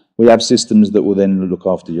that, we have systems that will then look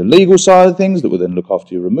after your legal side of things, that will then look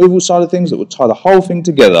after your removal side of things, that will tie the whole thing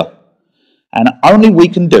together. And only we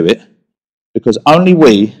can do it because only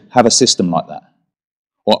we have a system like that.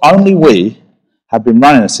 Or only we have been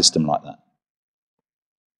running a system like that.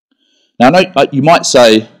 Now, I know, you might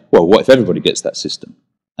say, well, what if everybody gets that system?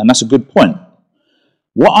 And that's a good point.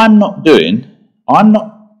 What I'm not doing, I'm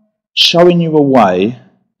not showing you a way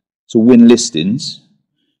to win listings.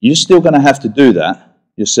 You're still going to have to do that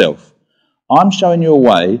yourself. I'm showing you a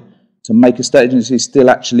way to make a estate agency still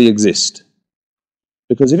actually exist.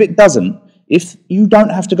 Because if it doesn't, if you don't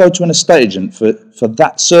have to go to an estate agent for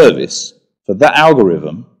that service, for that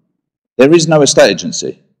algorithm, there is no estate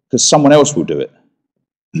agency because someone else will do it.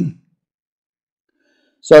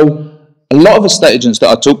 So a lot of estate agents that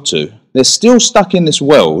I talk to, they're still stuck in this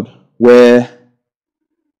world where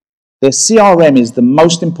their CRM is the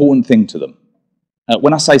most important thing to them.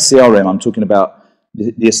 When I say CRM, I'm talking about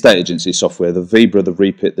the estate agency software, the Vibra, the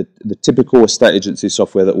Repit, the typical estate agency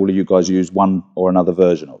software that all of you guys use one or another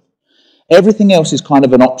version of. Everything else is kind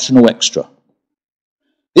of an optional extra.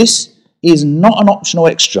 This is not an optional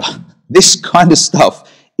extra. This kind of stuff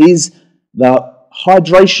is the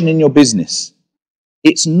hydration in your business.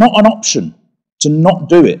 It's not an option to not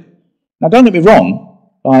do it. Now, don't get me wrong,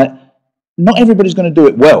 not everybody's going to do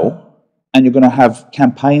it well, and you're going to have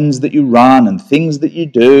campaigns that you run and things that you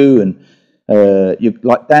do, and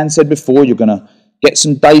like Dan said before, you're going to get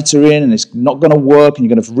some data in and it's not going to work and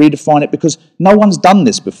you're going to redefine it because no one's done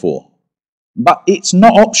this before. But it's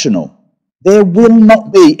not optional. There will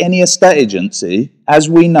not be any estate agency as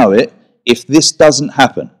we know it if this doesn't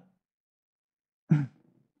happen.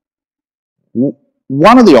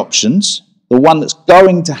 One of the options, the one that's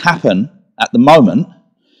going to happen at the moment,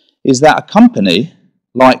 is that a company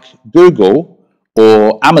like Google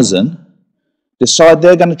or Amazon decide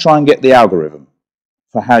they're going to try and get the algorithm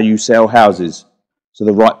for how you sell houses to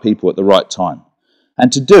the right people at the right time.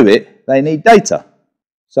 And to do it, they need data.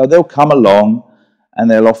 So they'll come along and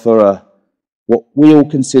they'll offer what we all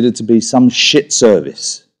consider to be some shit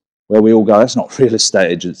service, where we all go, that's not real estate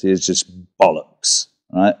agency, it's just bollocks,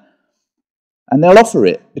 right? And they'll offer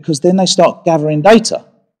it because then they start gathering data.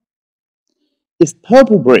 If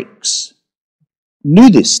Purple Bricks knew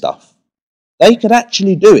this stuff, they could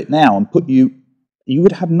actually do it now and put you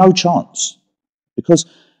would have no chance. Because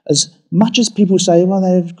as much as people say, well,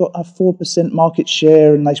 they've got a 4% market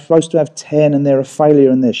share and they're supposed to have 10 and they're a failure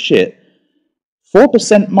and they're shit,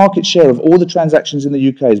 4% market share of all the transactions in the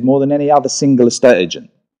UK is more than any other single estate agent.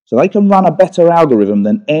 So they can run a better algorithm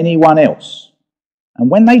than anyone else. And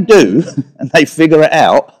when they do, and they figure it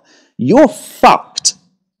out, you're fucked.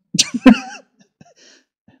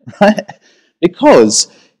 Right? Because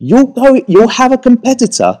you'll have a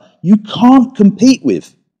competitor you can't compete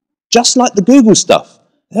with. Just like the Google stuff.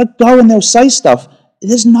 They'll go and they'll say stuff,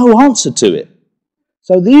 there's no answer to it.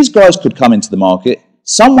 So these guys could come into the market,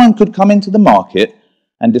 someone could come into the market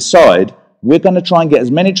and decide, we're going to try and get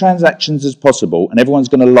as many transactions as possible and everyone's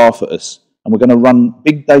going to laugh at us. And we're going to run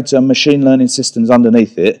big data and machine learning systems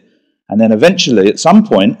underneath it. And then eventually, at some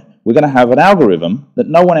point, we're going to have an algorithm that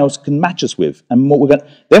no one else can match us with. And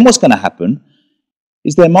then what's going to happen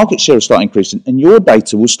is their market share will start increasing and your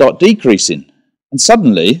data will start decreasing. And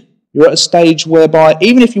suddenly, you're at a stage whereby,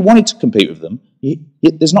 even if you wanted to compete with them,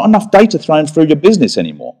 there's not enough data thrown through your business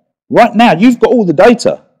anymore. Right now, you've got all the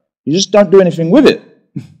data. You just don't do anything with it.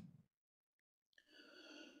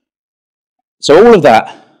 So all of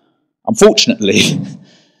that, unfortunately,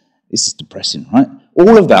 this is depressing, right?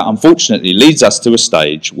 All of that, unfortunately, leads us to a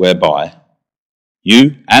stage whereby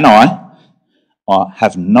you and I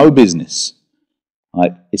have no business.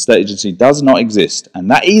 Right? Estate agency does not exist, and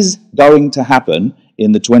that is going to happen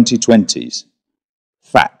in the 2020s.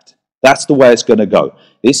 Fact. That's the way it's going to go.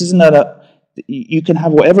 This isn't you can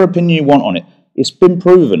have whatever opinion you want on it. It's been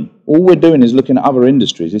proven. All we're doing is looking at other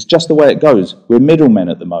industries. It's just the way it goes. We're middlemen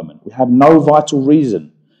at the moment. We have no vital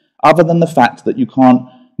reason other than the fact that you can't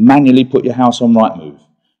manually put your house on Rightmove.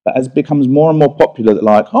 But as it becomes more and more popular, that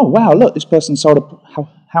like, oh, wow, look, this person sold a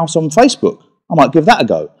house on Facebook. I might give that a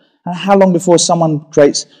go. And how long before someone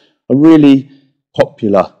creates a really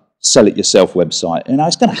popular sell-it-yourself website? You know,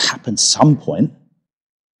 it's going to happen some point.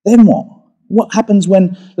 Then what? What happens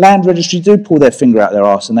when land registry do pull their finger out their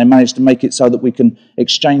arse and they manage to make it so that we can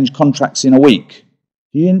exchange contracts in a week?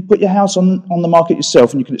 You can put your house on the market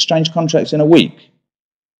yourself and you can exchange contracts in a week.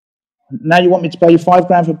 Now you want me to pay you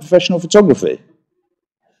 $5,000 for professional photography?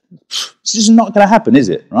 This is not going to happen, is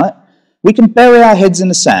it? Right? We can bury our heads in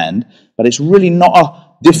the sand, but it's really not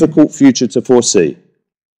a difficult future to foresee.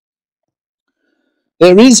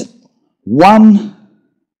 There is one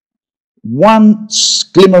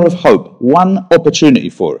glimmer of hope, one opportunity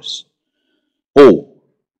for us all.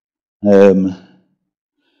 And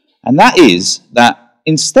that is that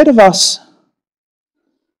instead of us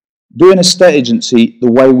doing a estate agency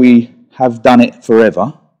the way we have done it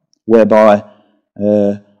forever, whereby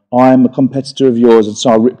I'm a competitor of yours and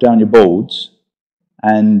so I rip down your boards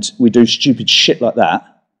and we do stupid shit like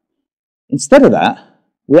that, instead of that,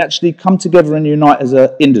 We actually come together and unite as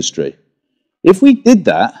an industry. If we did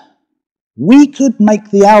that, we could make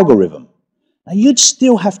the algorithm. Now, you'd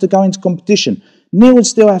still have to go into competition. Neil would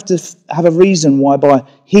still have to have a reason why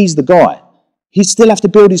he's the guy. He'd still have to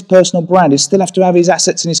build his personal brand. He'd still have to have his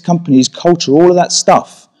assets in his company, his culture, all of that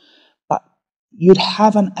stuff. But you'd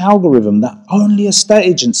have an algorithm that only estate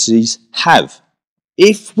agencies have.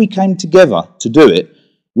 If we came together to do it,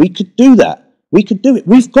 we could do that. We could do it.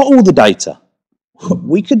 We've got all the data.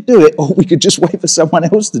 We could do it, or we could just wait for someone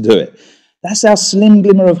else to do it. That's our slim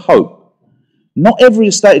glimmer of hope. Not every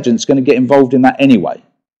estate agent's going to get involved in that anyway,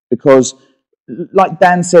 because like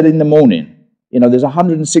Dan said in the morning, there's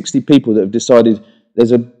 160 people that have decided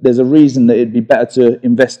there's a reason that it'd be better to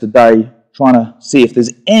invest a day trying to see if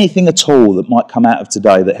there's anything at all that might come out of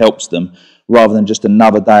today that helps them, rather than just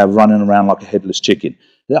another day of running around like a headless chicken.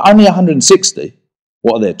 There are only 160.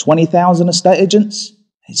 What are there, 20,000 estate agents?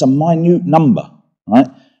 It's a minute number, right?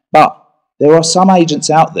 But there are some agents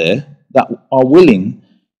out there that are willing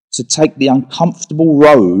to take the uncomfortable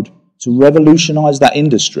road to revolutionise that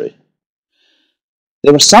industry.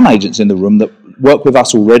 There are some agents in the room that work with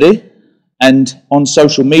us already, and on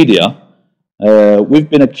social media, we've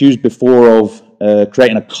been accused before of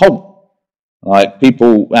creating a cult. Like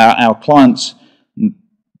people, our clients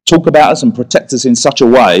talk about us and protect us in such a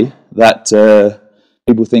way that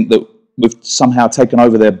people think that we've somehow taken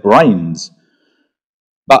over their brains.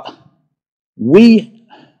 But we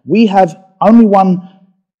have only one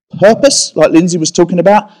purpose, like Lindsay was talking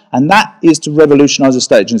about, and that is to revolutionise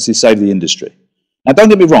estate agency, save the industry. Now, don't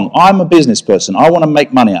get me wrong, I'm a business person. I want to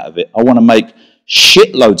make money out of it. I want to make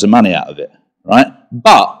shitloads of money out of it, right?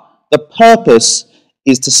 But the purpose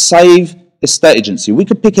is to save estate agency. We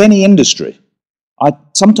could pick any industry.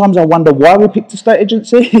 Sometimes I wonder why we picked estate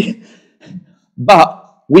agency,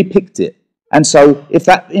 but we picked it. And so if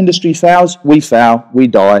that industry fails, we fail, we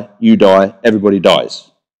die, you die, everybody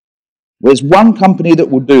dies. There's one company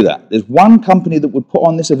that will do that. There's one company that would put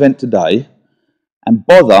on this event today and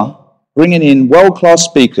bother bringing in world-class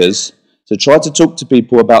speakers to try to talk to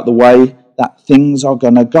people about the way that things are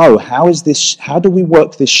going to go. How do we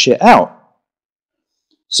work this shit out?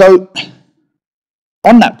 So,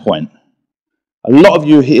 on that point, a lot of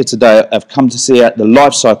you here today have come to see the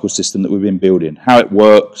life cycle system that we've been building, how it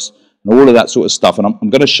works, and all of that sort of stuff. And I'm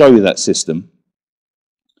going to show you that system.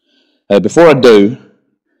 Before I do,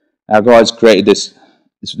 our guys created this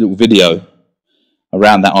little video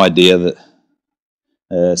around that idea that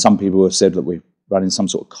some people have said that we're running some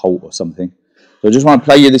sort of cult or something. So I just want to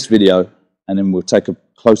play you this video, and then we'll take a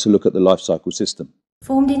closer look at the life cycle system.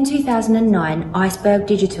 Formed in 2009, Iceberg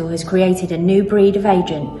Digital has created a new breed of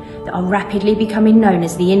agent that are rapidly becoming known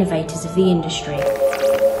as the innovators of the industry.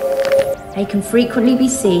 They can frequently be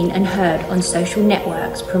seen and heard on social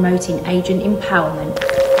networks promoting agent empowerment.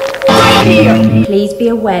 Please be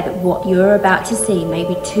aware that what you are about to see may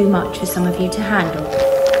be too much for some of you to handle.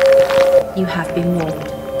 You have been warned.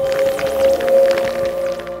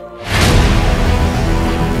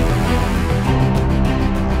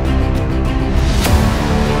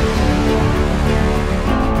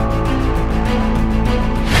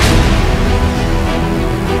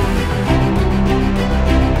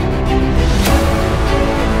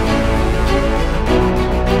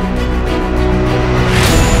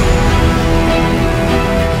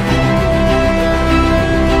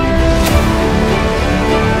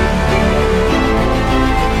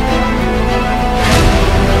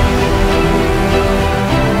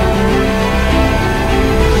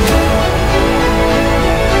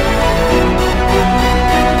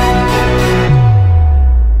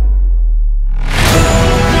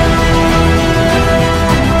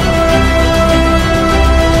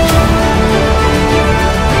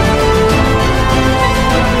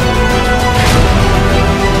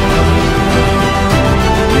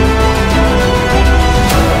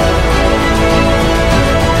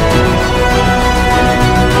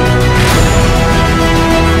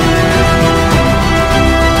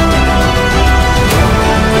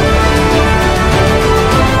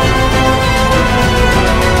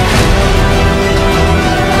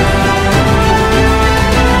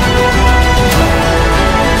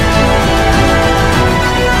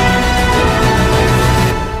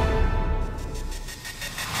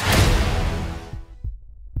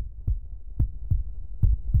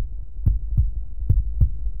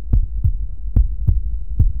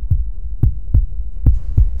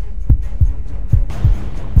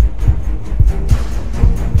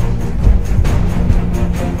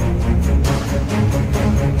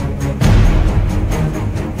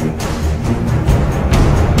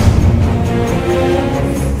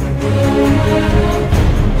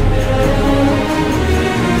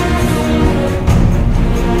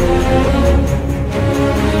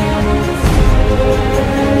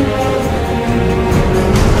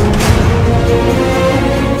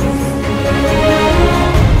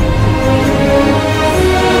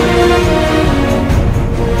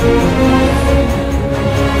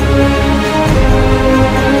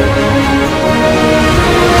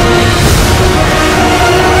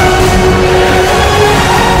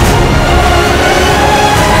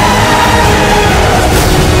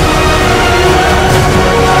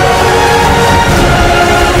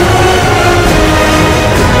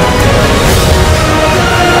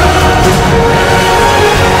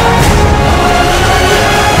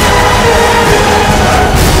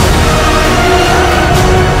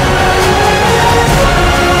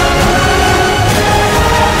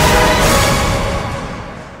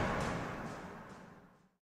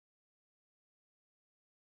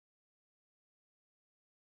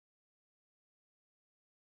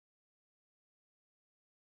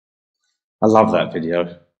 I love that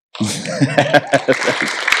video.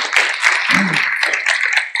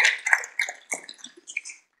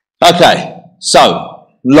 Okay, so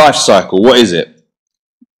life cycle, what is it?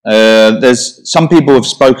 There's some people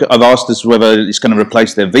have asked us whether it's going to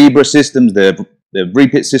replace their Vibra systems, their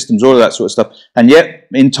repeat systems, all of that sort of stuff. And yet,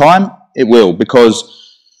 in time, it will,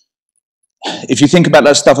 because if you think about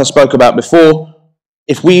that stuff I spoke about before,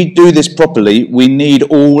 if we do this properly, we need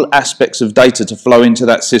all aspects of data to flow into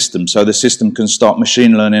that system, so the system can start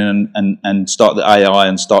machine learning and start the AI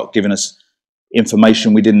and start giving us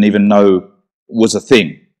information we didn't even know was a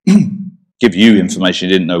thing. Give you information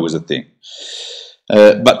you didn't know was a thing.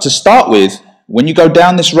 But to start with, when you go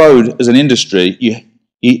down this road as an industry,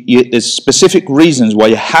 there's specific reasons why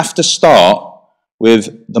you have to start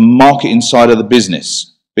with the marketing side of the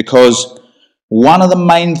business, because one of the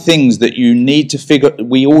main things that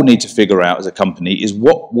we all need to figure out as a company is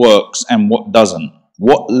what works and what doesn't,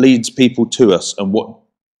 what leads people to us, and what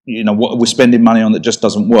we're spending money on that just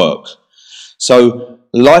doesn't work. So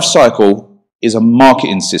life cycle is a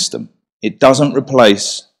marketing system. It doesn't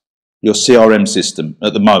replace your CRM system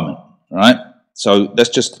at the moment, right? So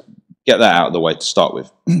let's just get that out of the way to start with.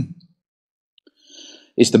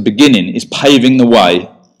 It's the beginning. It's paving the way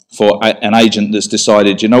for an agent that's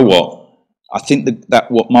decided, you know what? I think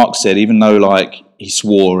that what Mark said, even though like he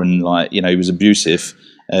swore and he was abusive,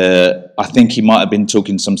 I think he might have been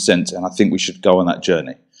talking some sense, and I think we should go on that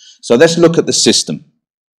journey. So let's look at the system.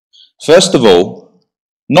 First of all,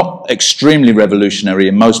 not extremely revolutionary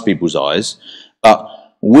in most people's eyes, but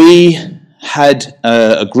we had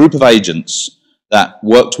a group of agents that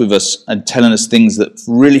worked with us and telling us things that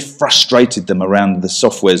really frustrated them around the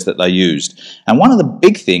softwares that they used. And one of the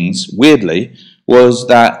big things, weirdly, was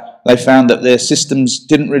that they found that their systems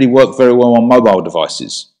didn't really work very well on mobile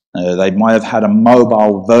devices. They might have had a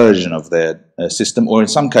mobile version of their system, or in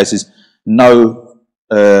some cases, no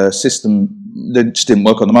system that just didn't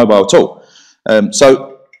work on the mobile at all. So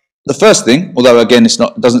the first thing, although again it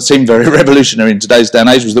doesn't seem very revolutionary in today's day and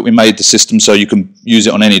age, was that we made the system so you can use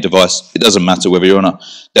it on any device. It doesn't matter whether you're on a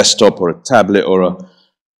desktop or a tablet or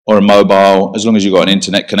a mobile, as long as you've got an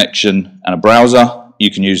internet connection and a browser,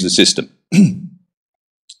 you can use the system.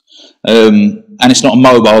 And it's not a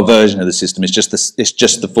mobile version of the system, it's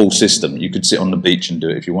just the full system. You could sit on the beach and do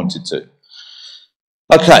it if you wanted to.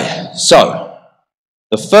 Okay, so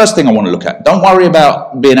the first thing I want to look at, don't worry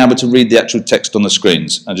about being able to read the actual text on the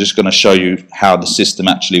screens. I'm just going to show you how the system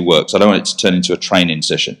actually works. I don't want it to turn into a training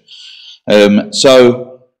session.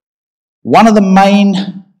 So one of the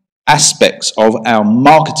main aspects of our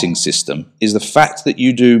marketing system is the fact that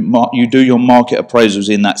you do your market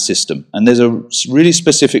appraisals in that system. And there's a really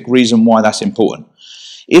specific reason why that's important.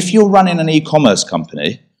 If you're running an e-commerce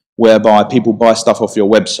company whereby people buy stuff off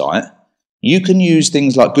your website, you can use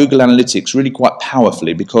things like Google Analytics really quite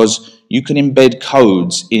powerfully, because you can embed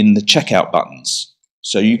codes in the checkout buttons.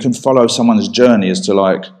 So you can follow someone's journey as to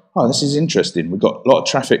like, oh, this is interesting. We've got a lot of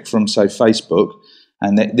traffic from, say, Facebook,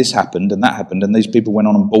 and this happened and that happened, and these people went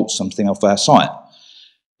on and bought something off our site.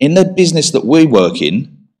 In the business that we work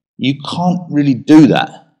in, you can't really do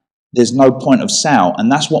that. There's no point of sale,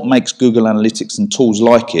 and that's what makes Google Analytics and tools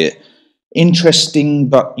like it interesting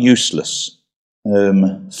but useless.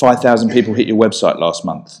 5,000 people hit your website last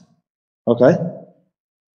month. Okay?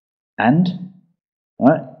 And?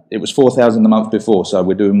 Right? It was 4,000 the month before, so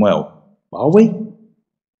we're doing well. Are we?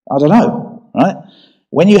 I don't know. Right?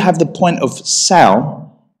 When you have the point of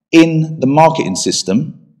sale in the marketing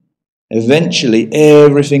system, eventually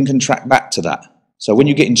everything can track back to that. So when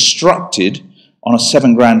you get instructed on a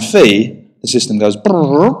 $7,000 fee, the system goes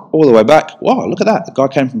all the way back. Wow, look at that. The guy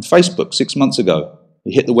came from Facebook 6 months ago.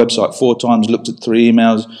 He hit the website 4 times, looked at 3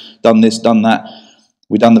 emails, done this, done that.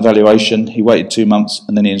 We done the valuation. He waited 2 months,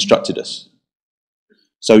 and then he instructed us.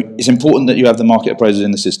 So it's important that you have the market appraisers in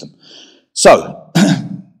the system. So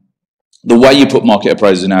the way you put market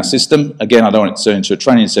appraisers in our system, again, I don't want it to turn into a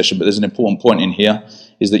training session, but there's an important point in here,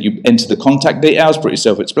 is that you enter the contact details, pretty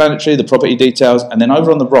self-explanatory, the property details, and then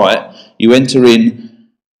over on the right, you enter in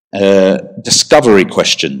discovery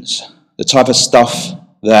questions, the type of stuff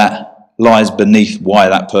that lies beneath why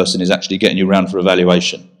that person is actually getting you around for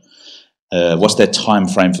evaluation. What's their time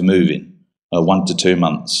frame for moving? 1 to 2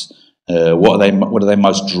 months. What do they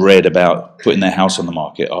most dread about putting their house on the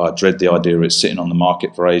market? Oh, I dread the idea of it sitting on the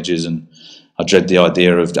market for ages, and I dread the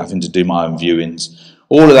idea of having to do my own viewings.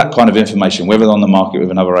 All of that kind of information, whether they're on the market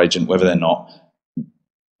with another agent, whether they're not.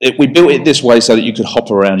 We built it this way so that you could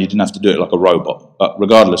hop around, you didn't have to do it like a robot. But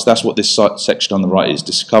regardless, that's what this section on the right is,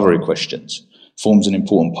 discovery questions. Forms an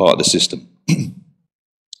important part of the system.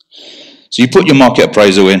 So you put your market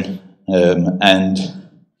appraisal in, and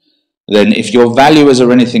then if your valuers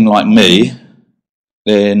are anything like me,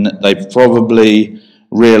 then they probably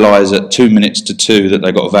realise at 2 minutes to 2 that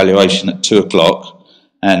they got a valuation at 2 o'clock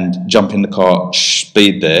and jump in the car,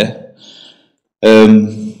 speed there.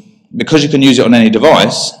 Because you can use it on any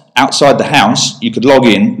device, outside the house, you could log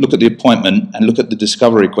in, look at the appointment and look at the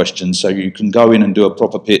discovery questions, so you can go in and do a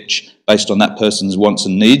proper pitch based on that person's wants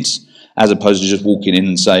and needs, as opposed to just walking in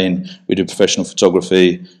and saying, we do professional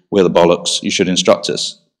photography, we're the bollocks, you should instruct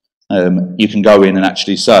us. You can go in and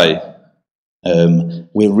actually say, I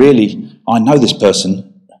know this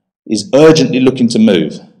person is urgently looking to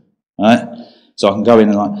move, right? So I can go in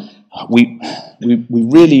and we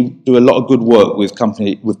really do a lot of good work with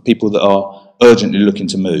people that are urgently looking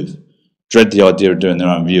to move, dread the idea of doing their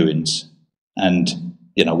own viewings, and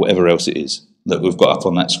whatever else it is that we've got up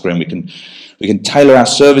on that screen. We can tailor our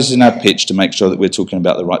services and our pitch to make sure that we're talking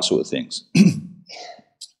about the right sort of things.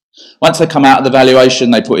 Once they come out of the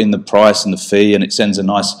valuation, they put in the price and the fee, and it sends a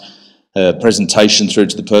nice presentation through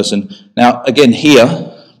to the person. Now, again, here,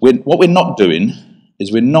 what we're not doing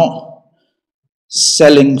is we're not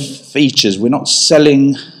selling features. We're not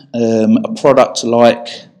selling a product like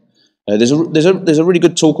there's a really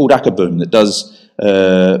good tool called Ackerboom that does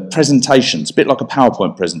presentations, a bit like a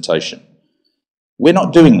PowerPoint presentation. We're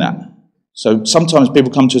not doing that. So sometimes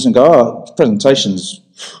people come to us and go, "Oh, presentations,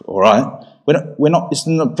 all right." We're not. It's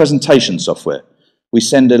not presentation software. We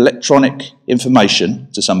send electronic information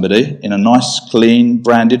to somebody in a nice, clean,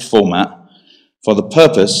 branded format for the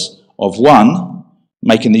purpose of, one,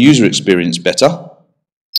 making the user experience better,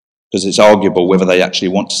 because it's arguable whether they actually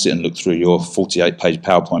want to sit and look through your 48-page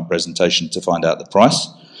PowerPoint presentation to find out the price.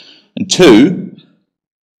 And two,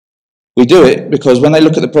 we do it because when they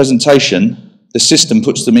look at the presentation, the system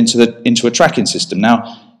puts them into a tracking system.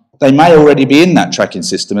 Now, they may already be in that tracking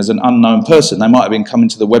system as an unknown person. They might have been coming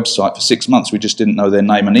to the website for 6 months. We just didn't know their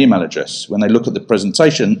name and email address. When they look at the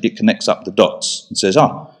presentation, it connects up the dots and says,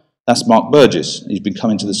 "Oh, that's Mark Burgess. He's been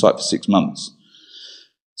coming to the site for 6 months."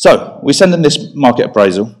 So we send them this market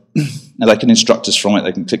appraisal, and they can instruct us from it.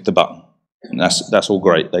 They can click the button. And that's all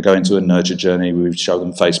great. They go into a nurture journey. We show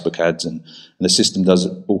them Facebook ads, and the system does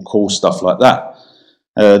all cool stuff like that.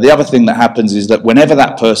 The other thing that happens is that whenever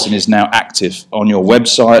that person is now active on your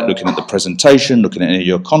website, looking at the presentation, looking at any of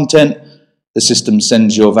your content, the system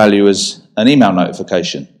sends your valuers an email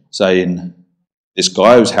notification saying, this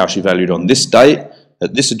guy whose house you valued on this date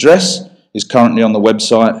at this address is currently on the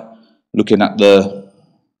website looking at the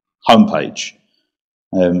homepage.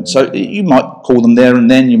 So you might call them there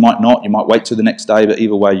and then, you might not, you might wait till the next day, but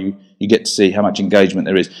either way you get to see how much engagement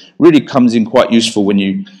there is. Really comes in quite useful when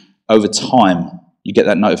you, over time, you get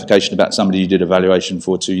that notification about somebody you did a valuation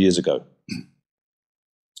for 2 years ago.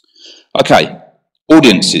 Okay,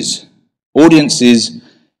 audiences. Audiences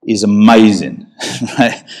is amazing.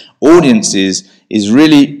 Right? Audiences is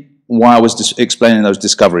really why I was just explaining those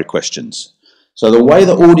discovery questions. So the way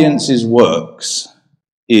that audiences works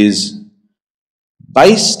is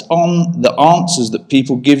based on the answers that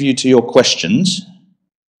people give you to your questions,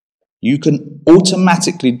 you can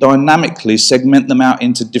automatically, dynamically segment them out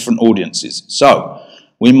into different audiences. So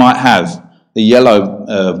we might have the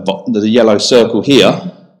yellow circle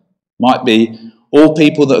here might be all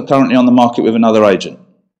people that are currently on the market with another agent.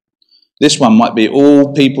 This one might be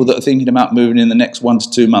all people that are thinking about moving in the next 1 to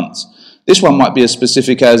 2 months. This one might be as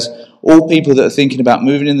specific as all people that are thinking about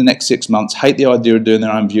moving in the next 6 months, hate the idea of doing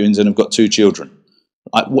their own viewings and have got 2 children.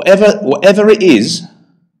 Like whatever it is,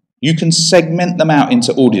 you can segment them out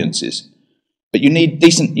into audiences, but you need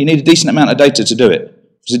a decent amount of data to do it,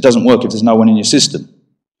 because it doesn't work if there's no one in your system.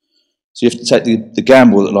 So you have to take the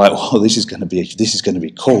gamble that, like, oh, this is going to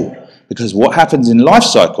be cool, because what happens in life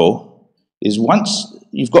cycle is once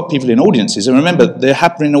you've got people in audiences, and remember they're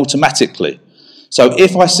happening automatically. So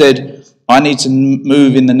if I said I need to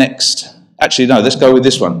move in the next, actually no, let's go with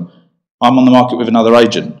this one. I'm on the market with another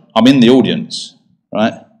agent. I'm in the audience,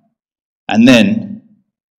 right? And then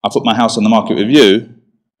I put my house on the market with you.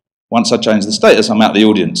 Once I change the status, I'm out the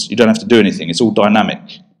audience. You don't have to do anything. It's all dynamic.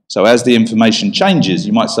 So as the information changes,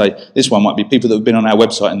 you might say, this one might be people that have been on our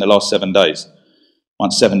website in the last 7 days.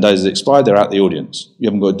 Once 7 days has expired, they're out the audience. You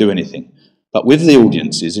haven't got to do anything. But with the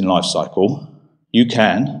audiences in life cycle, you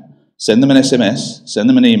can send them an SMS, send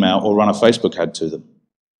them an email, or run a Facebook ad to them.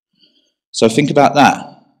 So think about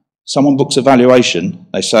that. Someone books a valuation.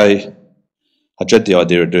 They say, I dread the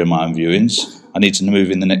idea of doing my own viewings. I need to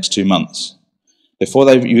move in the next 2 months. Before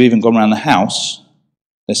you've even gone around the house,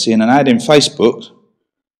 they're seeing an ad in Facebook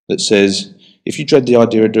that says, if you dread the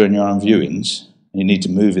idea of doing your own viewings, and you need to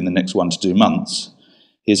move in the next 1 to 2 months,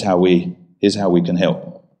 here's how we can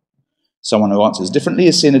help. Someone who answers differently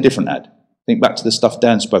is seeing a different ad. Think back to the stuff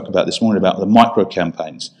Dan spoke about this morning about the micro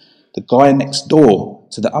campaigns. The guy next door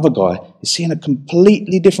to the other guy is seeing a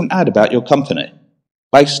completely different ad about your company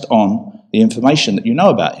based on the information that you know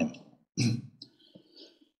about him.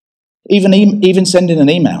 Even sending an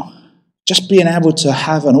email. Just being able to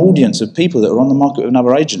have an audience of people that are on the market with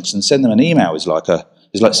other agents and send them an email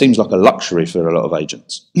seems like a luxury for a lot of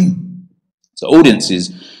agents. So audience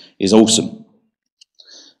is awesome.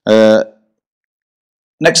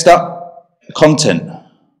 Next up, content.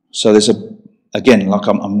 So there's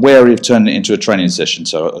I'm wary of turning it into a training session,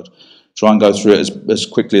 so I'll try and go through it as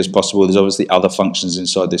quickly as possible. There's obviously other functions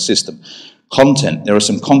inside this system. Content. There are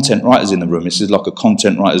some content writers in the room. This is like a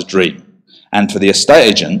content writer's dream. And for the estate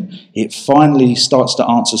agent, it finally starts to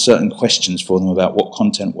answer certain questions for them about what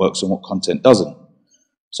content works and what content doesn't.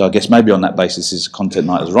 So I guess maybe on that basis it's a content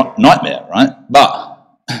writer's nightmare, right? But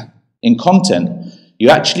in content, you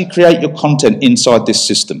actually create your content inside this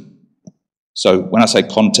system. So when I say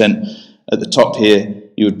content, at the top here,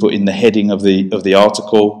 you would put in the heading of the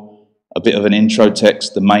article, a bit of an intro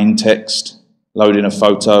text, the main text, load in a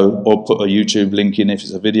photo, or put a YouTube link in if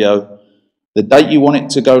it's a video. The date you want it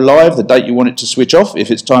to go live, the date you want it to switch off,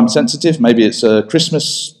 if it's time sensitive, maybe it's a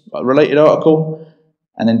Christmas related article.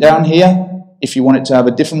 And then down here, if you want it to have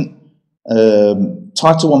a different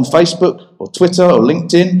title on Facebook or Twitter or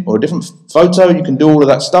LinkedIn or a different photo, you can do all of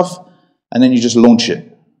that stuff, and then you just launch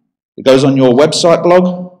it. It goes on your website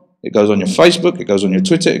blog, it goes on your Facebook, it goes on your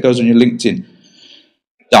Twitter, it goes on your LinkedIn.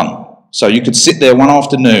 Done. So you could sit there one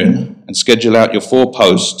afternoon and schedule out your 4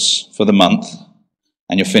 posts for the month,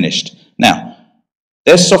 and you're finished. Now,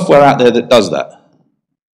 there's software out there that does that.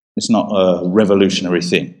 It's not a revolutionary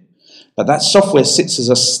thing. But that software sits as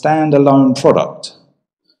a standalone product.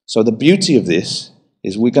 So the beauty of this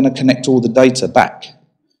is we're going to connect all the data back.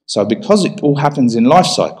 So because it all happens in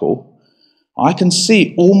lifecycle, I can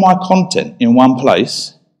see all my content in one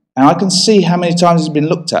place, and I can see how many times it's been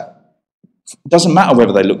looked at. It doesn't matter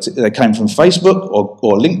whether they came from Facebook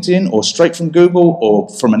or LinkedIn or straight from Google or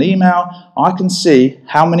from an email. I can see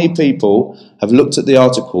how many people have looked at the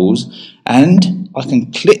articles, and I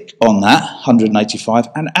can click on that 185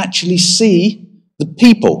 and actually see the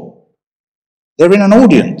people. They're in an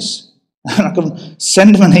audience. And I can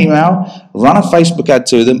send them an email, run a Facebook ad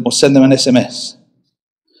to them, or send them an SMS.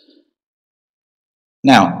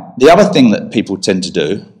 Now, the other thing that people tend to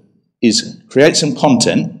do is create some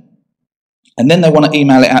content, and then they want to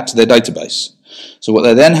email it out to their database. So what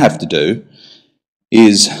they then have to do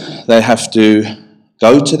is they have to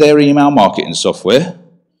go to their email marketing software,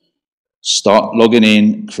 start logging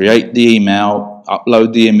in, create the email,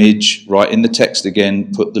 upload the image, write in the text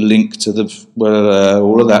again, put the link to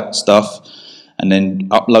all of that stuff, and then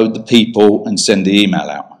upload the people and send the email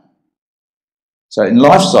out. So in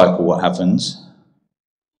Lifecycle, what happens,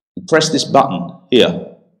 you press this button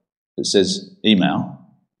here that says email,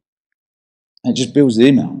 and it just builds the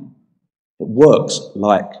email. It works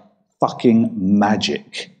like fucking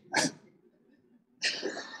magic.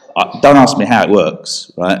 Don't ask me how it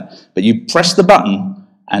works, right? But you press the button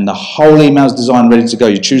and the whole email is designed, ready to go.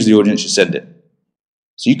 You choose the audience, you send it.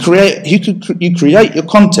 So you create your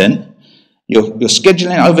content, you're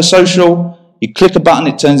scheduling it over social, you click a button,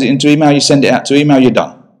 it turns it into email, you send it out to email, you're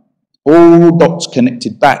done. All dots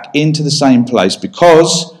connected back into the same place,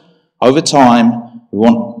 because over time we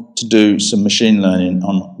want to do some machine learning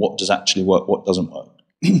on what does actually work, what doesn't work.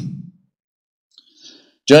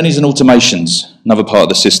 Journeys and automations, another part of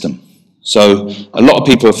the system. So a lot of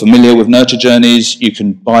people are familiar with nurture journeys. You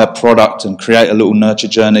can buy a product and create a little nurture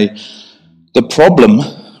journey. The problem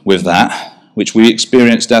with that, which we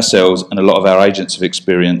experienced ourselves and a lot of our agents have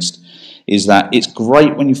experienced, is that it's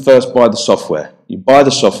great when you first buy the software. You buy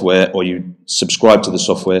the software or you subscribe to the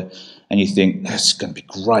software and you think, that's going to be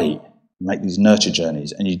great. Make these nurture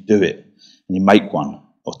journeys, and you do it, and you make one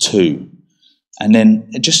or two, and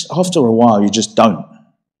then just after a while you just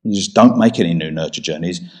don't make any new nurture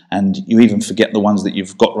journeys, and you even forget the ones that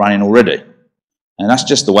you've got running already. And that's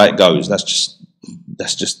just the way it goes. That's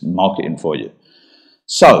just marketing for you.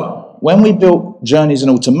 So when we built journeys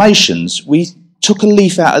and automations, we took a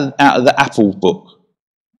leaf out of the Apple book.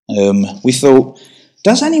 We thought,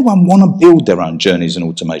 does anyone want to build their own journeys and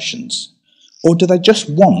automations, or do they just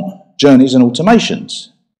want journeys and automations?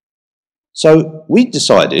 So we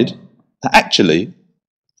decided that actually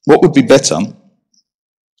what would be better,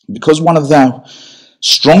 because one of our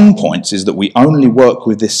strong points is that we only work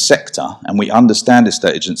with this sector and we understand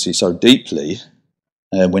estate agency so deeply,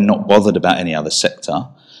 we're not bothered about any other sector,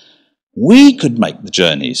 we could make the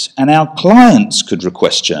journeys and our clients could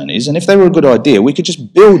request journeys, and if they were a good idea we could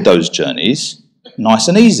just build those journeys, nice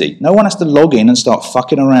and easy. No one has to log in and start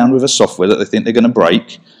fucking around with a software that they think they're going to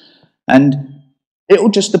break. And it will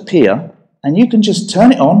just appear, and you can just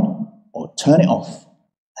turn it on or turn it off.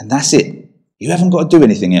 And that's it. You haven't got to do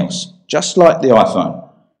anything else. Just like the iPhone.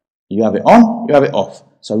 You have it on, you have it off.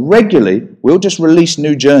 So regularly, we'll just release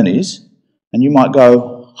new journeys, and you might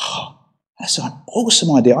go, oh, that's an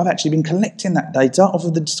awesome idea. I've actually been collecting that data off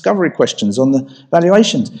of the discovery questions on the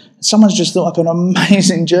valuations. Someone's just thought up an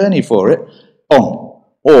amazing journey for it. On.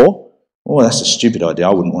 Or, oh, that's a stupid idea.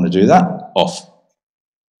 I wouldn't want to do that. Off.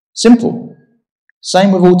 Simple.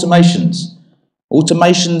 Same with automations.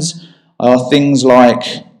 Automations are things like,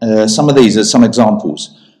 some of these are some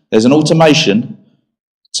examples. There's an automation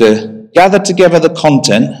to gather together the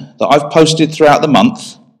content that I've posted throughout the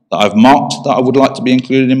month, that I've marked that I would like to be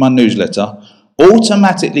included in my newsletter,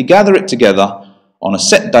 automatically gather it together on a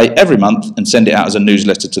set date every month and send it out as a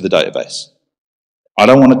newsletter to the database. I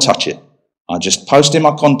don't want to touch it. I just post in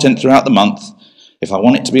my content throughout the month. If I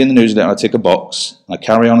want it to be in the newsletter, I tick a box, and I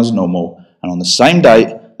carry on as normal, and on the same date,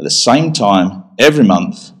 at the same time, every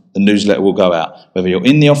month, the newsletter will go out. Whether you're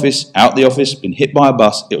in the office, out the office, been hit by a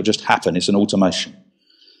bus, it will just happen. It's an automation.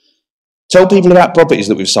 Tell people about properties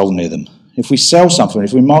that we've sold near them. If we sell something,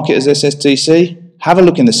 if we mark it as SSTC, have a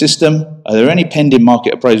look in the system. Are there any pending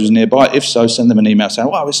market appraisals nearby? If so, send them an email saying,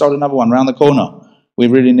 wow, we sold another one round the corner. We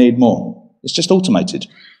really need more. It's just automated.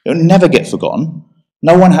 It will never get forgotten.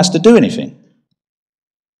 No one has to do anything.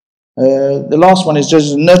 The last one is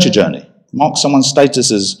just a nurture journey. Mark someone's status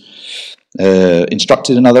as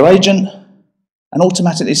instructed another agent and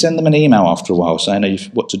automatically send them an email after a while saying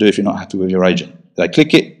what to do if you're not happy with your agent. If they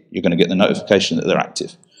click it, you're going to get the notification that they're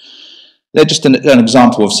active. They're just an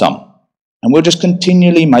example of some. And we'll just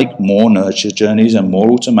continually make more nurture journeys and more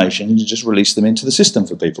automations and just release them into the system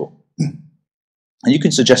for people. And you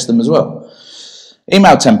can suggest them as well.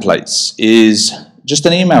 Email templates is just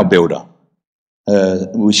an email builder.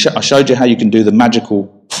 I showed you how you can do the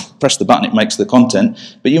magical press the button, it makes the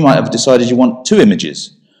content, but you might have decided you want 2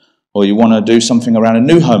 images, or you want to do something around a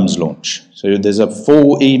new homes launch. So there's a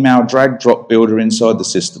full email drag drop builder inside the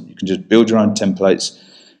system. You can just build your own templates.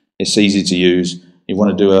 It's easy to use. You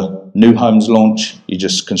want to do a new homes launch, you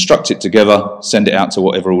just construct it together, send it out to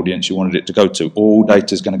whatever audience you wanted it to go to. All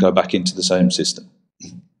data is going to go back into the same system.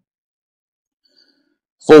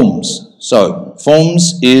 Forms. So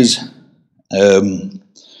forms is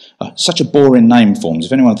such a boring name, forms.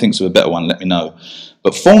 If anyone thinks of a better one, let me know.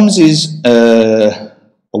 But forms is a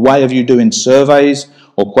way of you doing surveys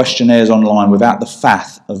or questionnaires online without the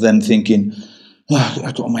faff of them thinking, oh,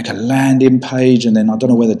 I've got to make a landing page, and then I don't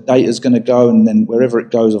know where the data's going to go, and then wherever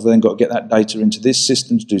it goes, I've then got to get that data into this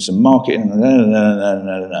system to do some marketing.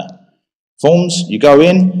 Forms, you go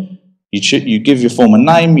in, you give your form a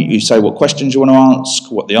name, you say what questions you want to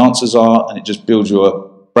ask, what the answers are, and it just builds you a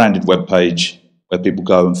branded web page where people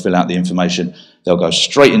go and fill out the information. They'll go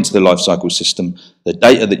straight into the lifecycle system. The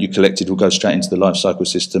data that you collected will go straight into the lifecycle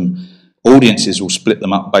system. Audiences will split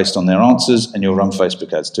them up based on their answers, and you'll run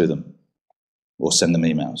Facebook ads to them or send them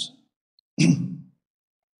emails.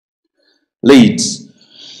 Leads.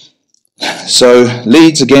 So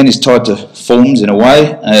leads, again, is tied to forms in a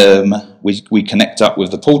way. We connect up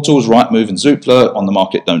with the portals, Rightmove and Zoopla. On the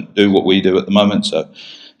market don't do what we do at the moment, so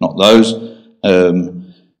not those.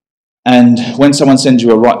 And when someone sends you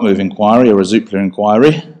a Rightmove inquiry or a Zoopla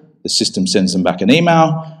inquiry, the system sends them back an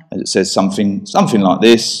email, and it says something like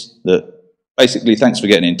this, that basically, thanks for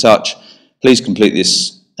getting in touch. Please complete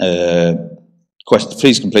this.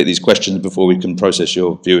 Please complete these questions before we can process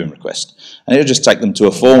your viewing request. And it'll just take them to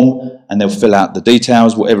a form, and they'll fill out the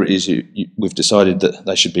details, whatever it is we've decided that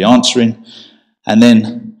they should be answering. And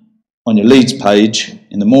then on your leads page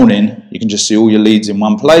in the morning, you can just see all your leads in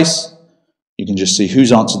one place. You can just see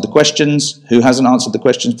who's answered the questions, who hasn't answered the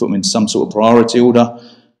questions, put them into some sort of priority order,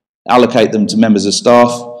 allocate them to members of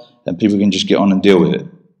staff, and people can just get on and deal with it.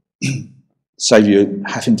 Save you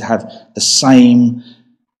having to have the same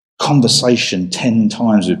conversation 10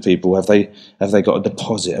 times with people. Have they got a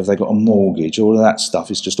deposit? Have they got a mortgage? All of that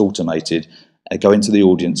stuff is just automated. They go into the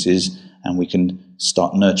audiences, and we can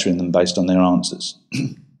start nurturing them based on their answers.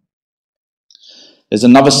 There's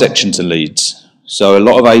another section to leads. So a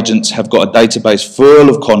lot of agents have got a database full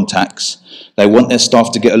of contacts. They want their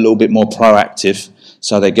staff to get a little bit more proactive,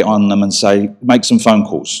 so they get on them and say, make some phone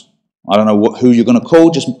calls. I don't know who you're going to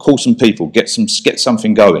call, just call some people, get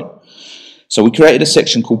something going. So we created a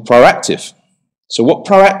section called Proactive. So what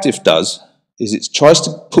Proactive does is it tries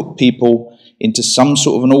to put people into some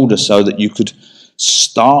sort of an order so that you could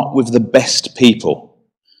start with the best people.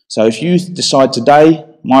 So if you decide today,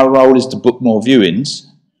 my role is to book more viewings,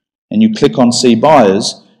 and you click on See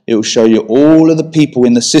Buyers, it will show you all of the people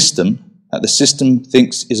in the system that the system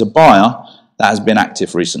thinks is a buyer that has been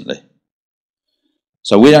active recently.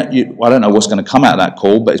 So I don't know what's going to come out of that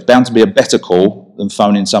call, but it's bound to be a better call than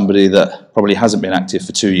phoning somebody that probably hasn't been active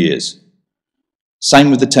for 2 years.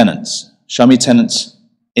 Same with the tenants. Show me tenants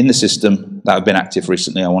in the system that have been active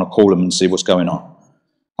recently. I want to call them and see what's going on.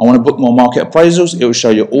 I want to book more market appraisals. It will show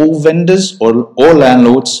you all vendors or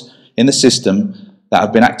landlords in the system that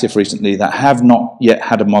have been active recently that have not yet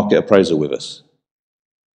had a market appraisal with us.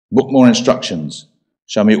 Book more instructions.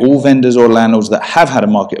 Show me all vendors or landlords that have had a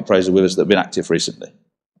market appraisal with us that have been active recently.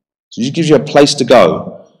 So it gives you a place to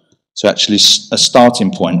go, to actually a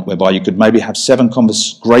starting point whereby you could maybe have 7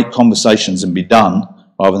 great conversations and be done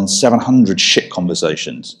rather than 700 shit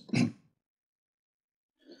conversations.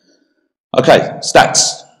 Okay,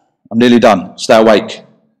 stats. I'm nearly done. Stay awake.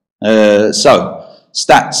 So,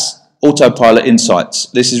 stats, autopilot insights.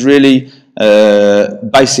 This is really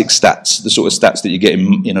basic stats, the sort of stats that you get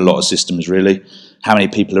in a lot of systems, really. How many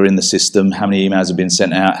people are in the system, how many emails have been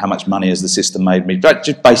sent out, how much money has the system made me,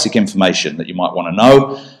 just basic information that you might want to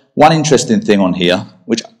know. One interesting thing on here,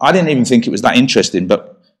 which I didn't even think it was that interesting,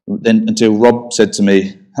 but then until Rob said to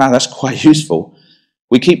me, that's quite useful.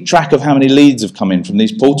 We keep track of how many leads have come in from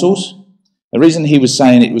these portals. The reason he was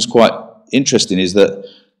saying it was quite interesting is that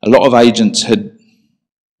a lot of agents had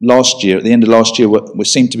last year, at the end of last year, we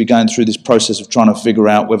seemed to be going through this process of trying to figure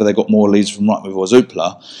out whether they got more leads from Rightmove or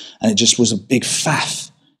Zoopla, and it just was a big faff.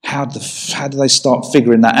 How do they start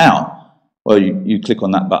figuring that out? Well, you click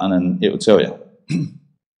on that button and it will tell you.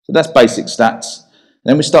 So that's basic stats.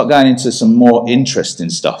 Then we start going into some more interesting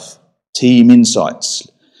stuff. Team insights.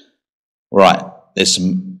 Right, there's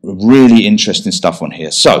some really interesting stuff on here.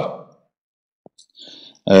 So,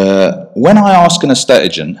 when I ask an estate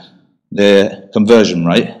agent their conversion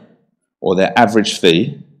rate or their average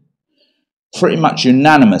fee, pretty much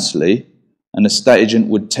unanimously, an estate agent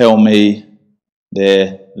would tell me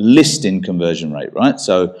their listing conversion rate, right?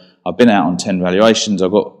 So I've been out on 10 valuations,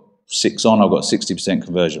 I've got 6 on, I've got a 60%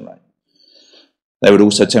 conversion rate. They would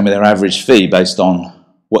also tell me their average fee based on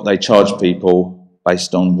what they charge people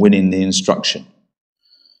based on winning the instruction.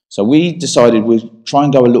 So we decided we'd try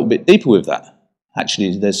and go a little bit deeper with that.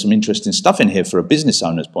 Actually, there's some interesting stuff in here for a business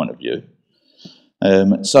owner's point of view.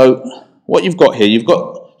 So what you've got here, you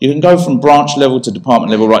can go from branch level to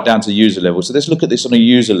department level right down to user level. So let's look at this on a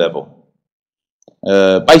user level.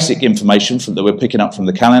 Basic information that we're picking up from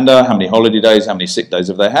the calendar, how many holiday days, how many sick days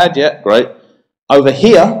have they had, yeah, great. Over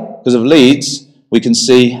here, because of leads, we can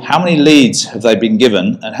see how many leads have they been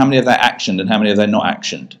given and how many have they actioned and how many have they not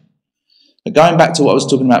actioned. But going back to what I was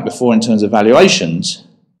talking about before in terms of valuations,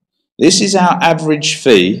 this is our average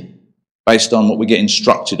fee based on what we get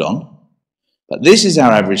instructed on, but this is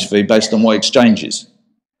our average fee based on what exchanges.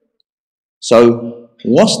 So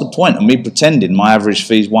what's the point of me pretending my average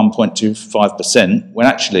fee is 1.25% when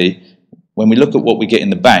actually, when we look at what we get in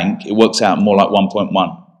the bank, it works out more like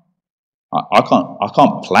 1.1. I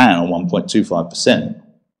can't plan on 1.25%.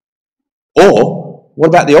 Or what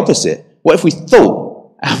about the opposite? What if we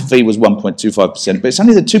thought our fee was 1.25%, but it's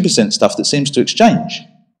only the 2% stuff that seems to exchange?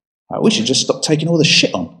 We should just stop taking all the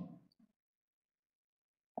shit on.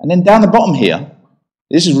 And then down the bottom here,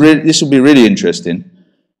 this will be really interesting,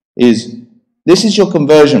 is this is your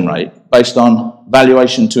conversion rate based on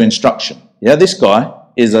valuation to instruction. Yeah, this guy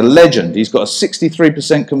is a legend. He's got a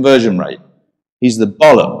 63% conversion rate. He's the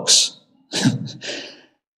bollocks.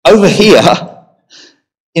 Over here,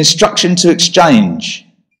 instruction to exchange.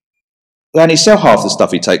 We only sell half the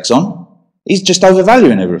stuff he takes on. He's just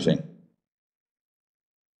overvaluing everything.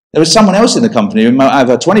 There was someone else in the company who might have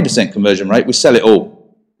a 20% conversion rate. We sell it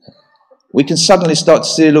all. We can suddenly start to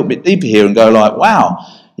see a little bit deeper here and go like, wow,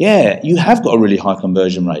 yeah, you have got a really high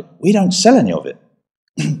conversion rate. We don't sell any of it.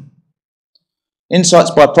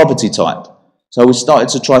 Insights by property type. So we started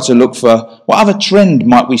to try to look for what other trend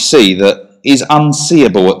might we see that is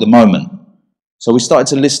unseeable at the moment. So we started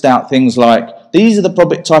to list out things like, these are the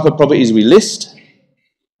type of properties we list.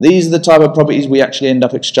 These are the type of properties we actually end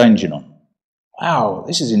up exchanging on. Wow,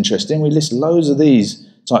 this is interesting. We list loads of these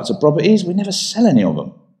types of properties. We never sell any of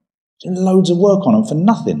them. There's loads of work on them for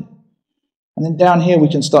nothing. And then down here we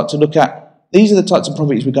can start to look at, these are the types of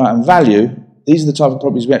properties we go out and value. These are the type of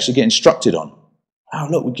properties we actually get instructed on. Wow,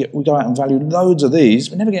 look, we go out and value loads of these.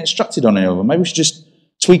 We never get instructed on any of them. Maybe we should just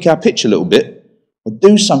tweak our pitch a little bit or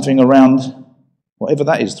do something around whatever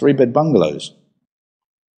that is, 3-bed bungalows.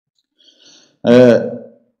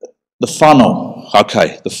 The funnel.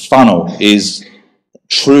 Okay, the funnel is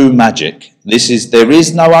true magic. There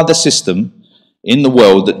is no other system in the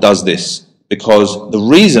world that does this, because the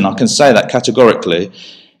reason I can say that categorically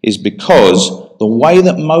is because the way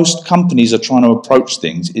that most companies are trying to approach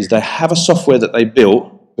things is they have a software that they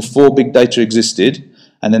built before big data existed,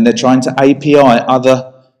 and then they're trying to API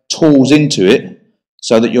other tools into it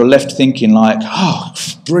so that you're left thinking like, oh,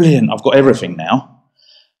 brilliant, I've got everything now.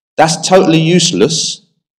 That's totally useless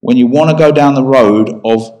when you want to go down the road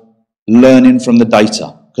of learning from the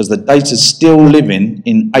data, because the data's still living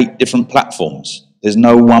in 8 different platforms. There's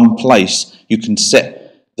no one place you can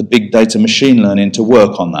set the big data machine learning to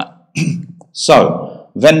work on that. So,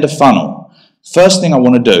 vendor funnel. First thing I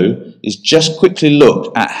want to do is just quickly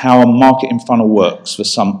look at how a marketing funnel works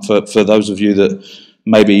for those of you that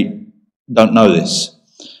maybe don't know this.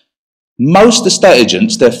 Most estate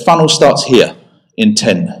agents, their funnel starts here,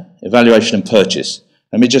 intent, evaluation and purchase.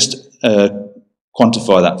 Let me just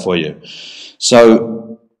quantify that for you.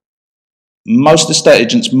 So, most estate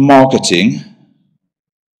agents' marketing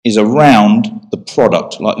is around the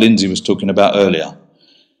product, like Lindsay was talking about earlier.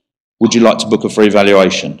 Would you like to book a free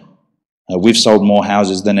valuation? We've sold more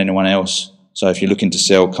houses than anyone else, so if you're looking to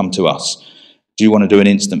sell, come to us. Do you want to do an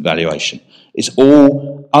instant valuation? It's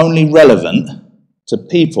all only relevant to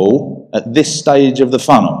people at this stage of the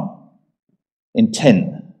funnel.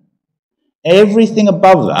 Intent. Everything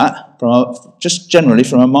above that, just generally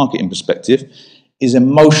from a marketing perspective, is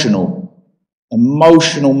emotional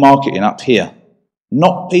marketing up here.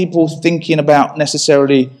 Not people thinking about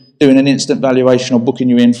necessarily doing an instant valuation or booking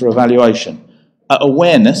you in for a valuation. At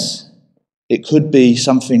awareness, it could be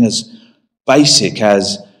something as basic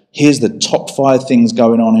as, here's the top 5 things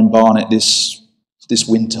going on in Barnet this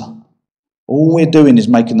winter. All we're doing is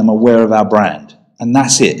making them aware of our brand, and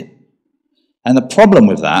that's it. And the problem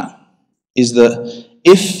with that is that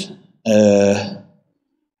if, I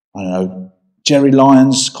don't know, Jerry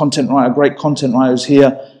Lyons, content writer, great content writer who's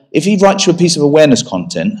here, if he writes you a piece of awareness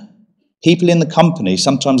content, people in the company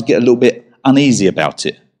sometimes get a little bit uneasy about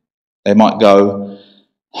it. They might go,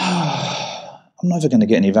 I'm never going to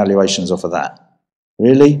get any valuations off of that.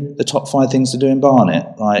 Really? The top 5 things to do in Barnet?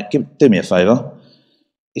 Like, do me a favour.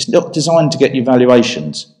 It's not designed to get you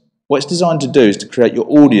valuations. What it's designed to do is to create your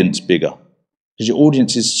audience bigger. Because your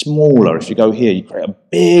audience is smaller. If you go here, you create a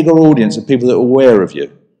bigger audience of people that are aware of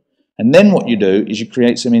you. And then what you do is you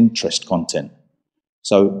create some interest content.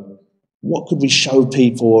 So what could we show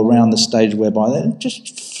people around the stage whereby they're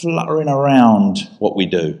just fluttering around what we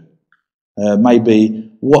do?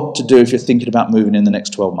 Maybe what to do if you're thinking about moving in the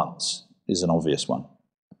next 12 months is an obvious one.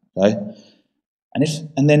 Okay?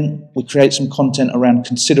 And then we create some content around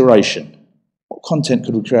consideration. What content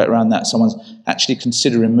could we create around that? Someone's actually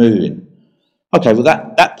considering moving. Okay, well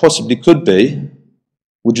that possibly could be,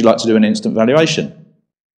 would you like to do an instant valuation?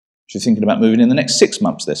 If you're thinking about moving in the next 6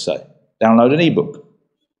 months, let's say, download an ebook.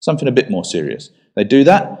 Something a bit more serious. They do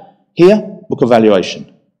that. Here, book a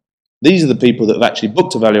valuation. These are the people that have actually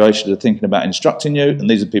booked a valuation that are thinking about instructing you, and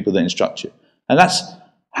these are people that instruct you. And that's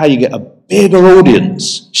how you get a bigger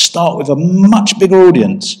audience. You start with a much bigger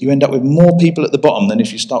audience. You end up with more people at the bottom than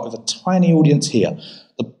if you start with a tiny audience here.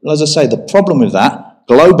 As I say, the problem with that,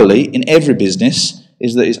 globally, in every business,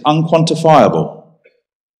 is that it's unquantifiable.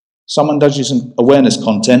 Someone does you some awareness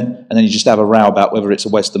content, and then you just have a row about whether it's a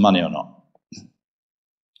waste of money or not.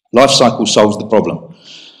 Lifecycle solves the problem.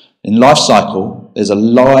 In Lifecycle, there's a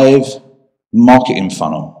live marketing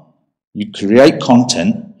funnel. You create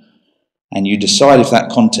content, and you decide if that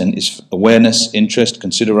content is awareness, interest,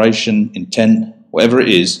 consideration, intent, whatever it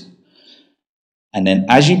is. And then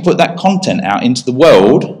as you put that content out into the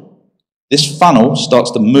world, this funnel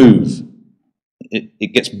starts to move.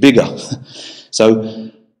 It gets bigger.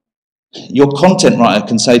 So your content writer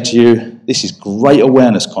can say to you, this is great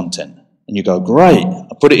awareness content. And you go, great,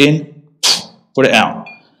 I put it in, put it out.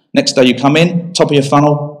 Next day you come in, top of your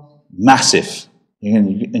funnel, massive.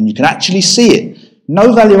 And you can actually see it.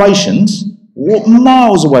 No valuations, walk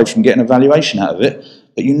miles away from getting a valuation out of it,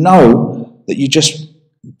 but you know that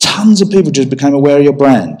tons of people just became aware of your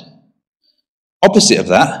brand. Opposite of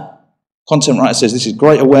that, content writer says, this is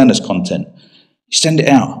great awareness content. You send it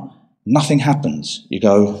out, nothing happens. You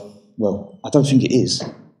go, well, I don't think it is,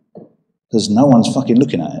 because no one's fucking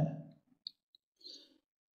looking at it.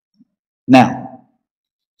 Now,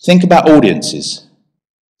 think about audiences.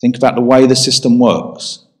 Think about the way the system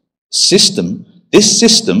works. This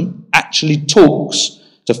system actually talks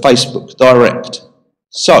to Facebook direct.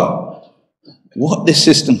 So, what this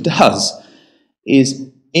system does is,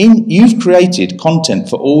 you've created content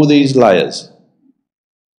for all these layers.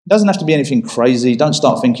 It doesn't have to be anything crazy. Don't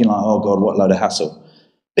start thinking like, oh God, what a load of hassle.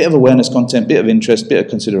 Bit of awareness content, bit of interest, bit of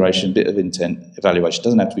consideration, bit of intent, evaluation. It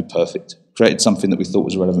doesn't have to be perfect. Created something that we thought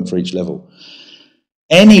was relevant for each level.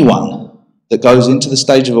 Anyone that goes into the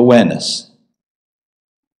stage of awareness,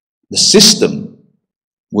 the system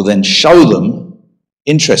will then show them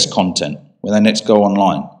interest content when they next go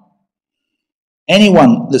online.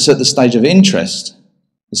 Anyone that's at the stage of interest,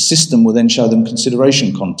 the system will then show them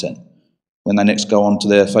consideration content when they next go onto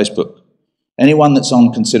their Facebook. Anyone that's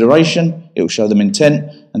on consideration, it will show them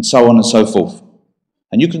intent, and so on and so forth.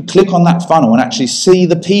 And you can click on that funnel and actually see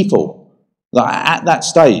the people that are at that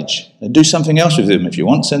stage and do something else with them if you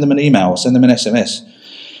want. Send them an email or send them an SMS.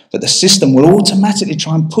 But the system will automatically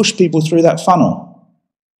try and push people through that funnel.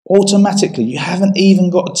 Automatically. You haven't even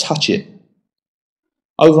got to touch it.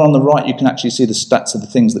 Over on the right, you can actually see the stats of the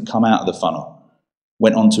things that come out of the funnel.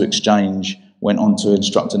 Went on to exchange, went on to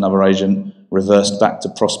instruct another agent, reversed back to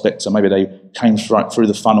prospect. So maybe they came right through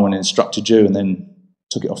the funnel and instructed you and then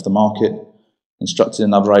took it off the market, instructed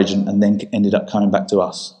another agent, and then ended up coming back to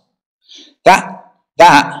us.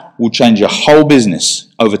 That will change your whole business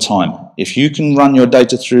over time. If you can run your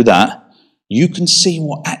data through that, you can see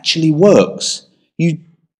what actually works. You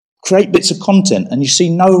create bits of content and you see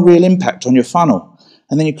no real impact on your funnel.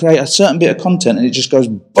 And then you create a certain bit of content and it just goes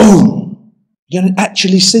boom. You're going to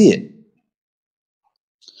actually see it.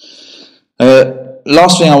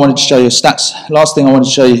 Last thing I wanted to show you, stats. Last thing I wanted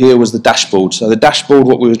to show you here was the dashboard. So the dashboard,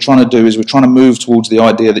 what we were trying to do is we're trying to move towards the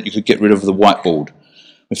idea that you could get rid of the whiteboard.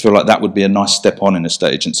 We feel like that would be a nice step on in a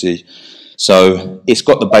estate agency. So it's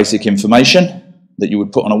got the basic information that you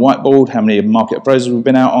would put on a whiteboard, how many market appraisals we've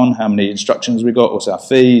been out on, how many instructions we got, what's our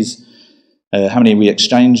fees, how many we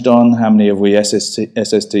exchanged on, how many have we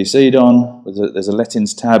SSTC'd on. There's a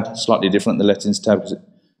lettings tab, slightly different than the lettings tab because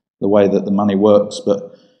the way that the money works,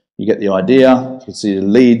 but you get the idea. You can see the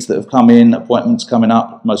leads that have come in, appointments coming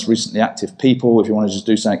up, most recently active people, if you want to just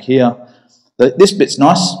do something here. This bit's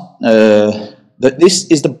nice. This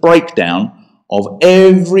is the breakdown of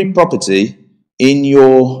every property in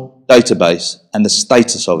your database and the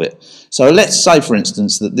status of it. So let's say, for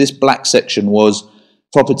instance, that this black section was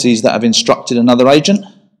properties that have instructed another agent.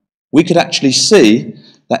 We could actually see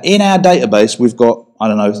that in our database we've got, I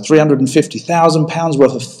don't know, £350,000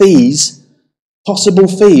 worth of fees, possible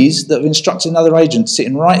fees that have instructed another agent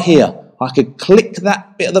sitting right here. I could click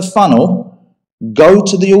that bit of the funnel, go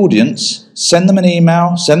to the audience, send them an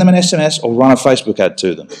email, send them an SMS, or run a Facebook ad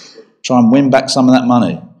to them. Try and win back some of that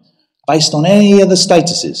money based on any of the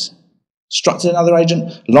statuses. Instructed another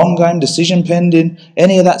agent, long game, decision pending,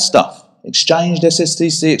 any of that stuff. Exchanged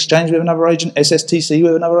SSTC, exchanged with another agent, SSTC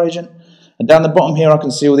with another agent. And down the bottom here I can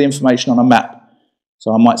see all the information on a map.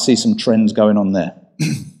 So I might see some trends going on there.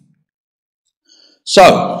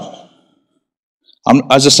 So,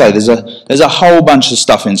 as I say, there's a whole bunch of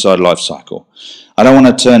stuff inside Lifecycle. I don't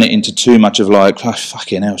want to turn it into too much of like, oh,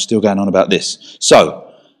 fucking hell, still going on about this.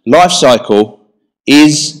 So, Lifecycle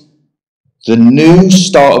is the new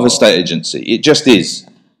start of a estate agency. It just is.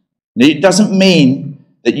 It doesn't mean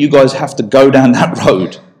that you guys have to go down that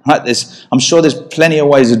road. Right? I'm sure there's plenty of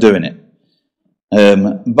ways of doing it.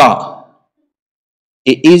 But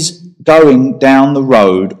it is going down the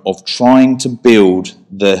road of trying to build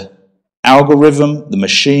the algorithm, the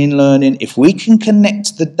machine learning. If we can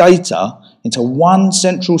connect the data into one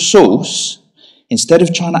central source, instead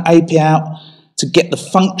of trying to API out to get the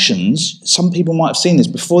functions, some people might have seen this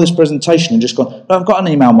before this presentation and just gone, oh, I've got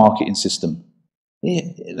an email marketing system.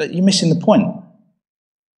 You're missing the point.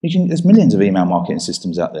 There's millions of email marketing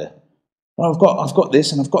systems out there. Well, I've got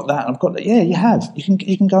this and I've got that and I've got that. Yeah, you have.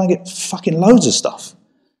 You can go and get fucking loads of stuff.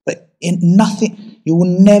 But in nothing, you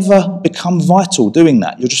will never become vital doing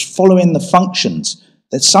that. You're just following the functions.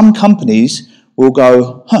 That some companies will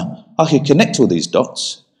go, I could connect all these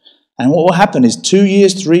dots. And what will happen is 2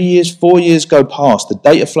 years, 3 years, 4 years go past, the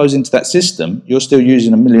data flows into that system, you're still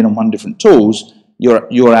using 1,000,001 different tools,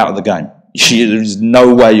 you're out of the game. There's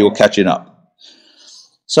no way you're catching up.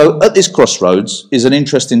 So at this crossroads is an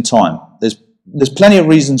interesting time. There's plenty of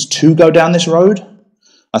reasons to go down this road.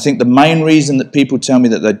 I think the main reason that people tell me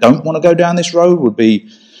that they don't want to go down this road would be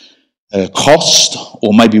cost,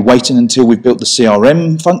 or maybe waiting until we've built the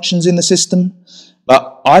CRM functions in the system.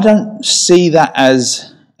 But I don't see that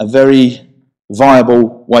as a very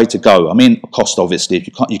viable way to go. I mean, cost, obviously, if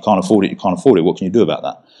you can't afford it, you can't afford it. What can you do about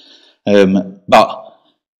that? But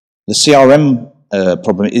the CRM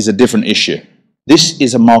problem is a different issue. This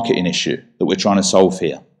is a marketing issue that we're trying to solve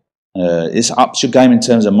here. This ups your game in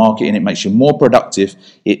terms of marketing. It makes you more productive.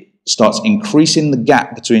 It starts increasing the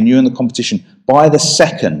gap between you and the competition by the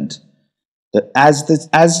second. That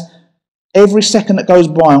as every second that goes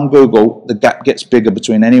by on Google, the gap gets bigger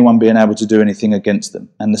between anyone being able to do anything against them.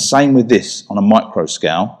 And the same with this on a micro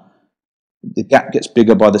scale. The gap gets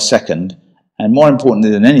bigger by the second. And more importantly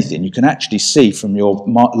than anything, you can actually see from your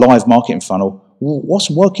live marketing funnel what's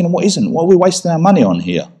working and what isn't. What are we wasting our money on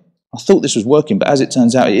here? I thought this was working, but as it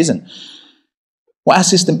turns out, it isn't. What our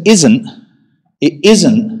system isn't, it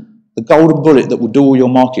isn't the golden bullet that will do all your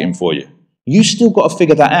marketing for you. You still got to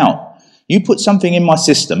figure that out. You put something in my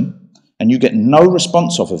system and you get no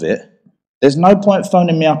response off of it, there's no point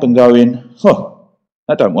phoning me up and going,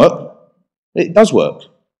 that don't work. It does work.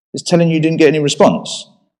 It's telling you didn't get any response.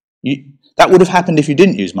 That would have happened if you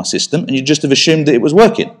didn't use my system and you just have assumed that it was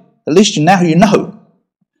working. At least now you know.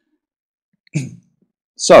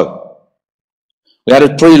 So, we had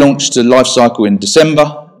a pre-launch to Life Cycle in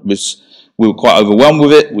December. We were quite overwhelmed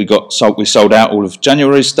with it. We sold out all of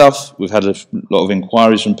January's stuff. We've had a lot of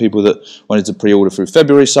inquiries from people that wanted to pre-order through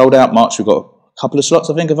February, sold out. March, we've got a couple of slots,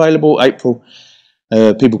 I think, available. April,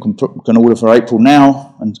 people can order for April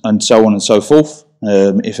now, and so on and so forth,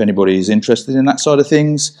 if anybody is interested in that side of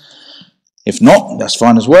things. If not, that's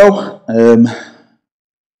fine as well. The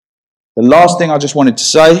last thing I just wanted to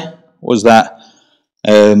say was that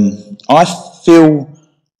I feel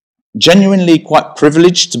genuinely quite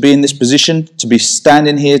privileged to be in this position, to be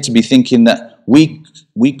standing here, to be thinking that we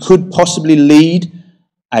could possibly lead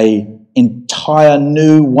an entire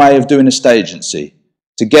new way of doing a estate agency.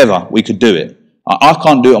 Together, we could do it. I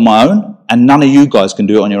can't do it on my own, and none of you guys can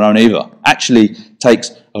do it on your own either. Actually,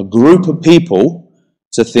 takes a group of people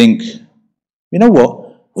to think, you know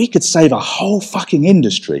what, we could save a whole fucking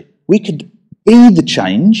industry. We could be the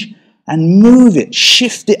change and move it,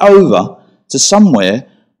 shift it over to somewhere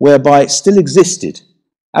whereby it still existed,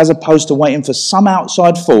 as opposed to waiting for some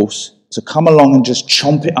outside force to come along and just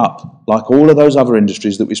chomp it up, like all of those other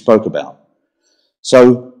industries that we spoke about.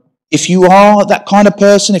 So if you are that kind of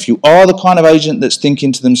person, if you are the kind of agent that's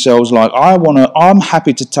thinking to themselves like, I'm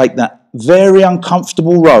happy to take that very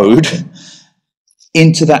uncomfortable road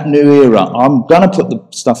into that new era. I'm going to put the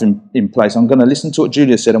stuff in place. I'm going to listen to what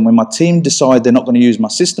Julia said, and when my team decide they're not going to use my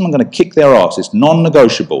system, I'm going to kick their ass. It's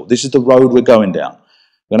non-negotiable. This is the road we're going down.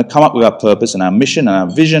 We're going to come up with our purpose and our mission and our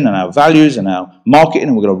vision and our values and our marketing,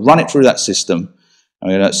 and we're going to run it through that system. And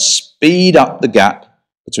we're going to speed up the gap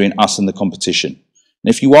between us and the competition.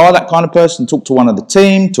 And if you are that kind of person, talk to one of the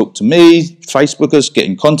team, talk to me, Facebook us, get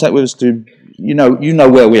in contact with us. You know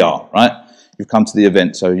where we are, right? You've come to the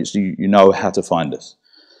event, so you know how to find us.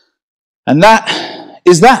 And that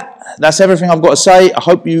is that. That's everything I've got to say. I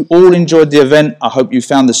hope you all enjoyed the event. I hope you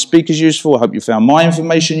found the speakers useful. I hope you found my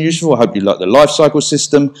information useful. I hope you like the life cycle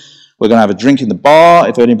system. We're going to have a drink in the bar.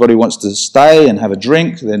 If anybody wants to stay and have a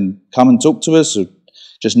drink, then come and talk to us, or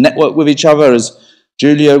just network with each other. As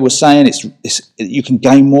Julia was saying, you can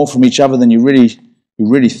gain more from each other than you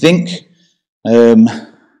really think.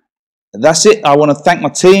 That's it. I want to thank my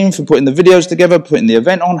team for putting the videos together, putting the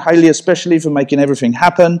event on, Hayley especially for making everything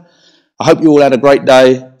happen. I hope you all had a great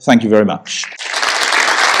day. Thank you very much.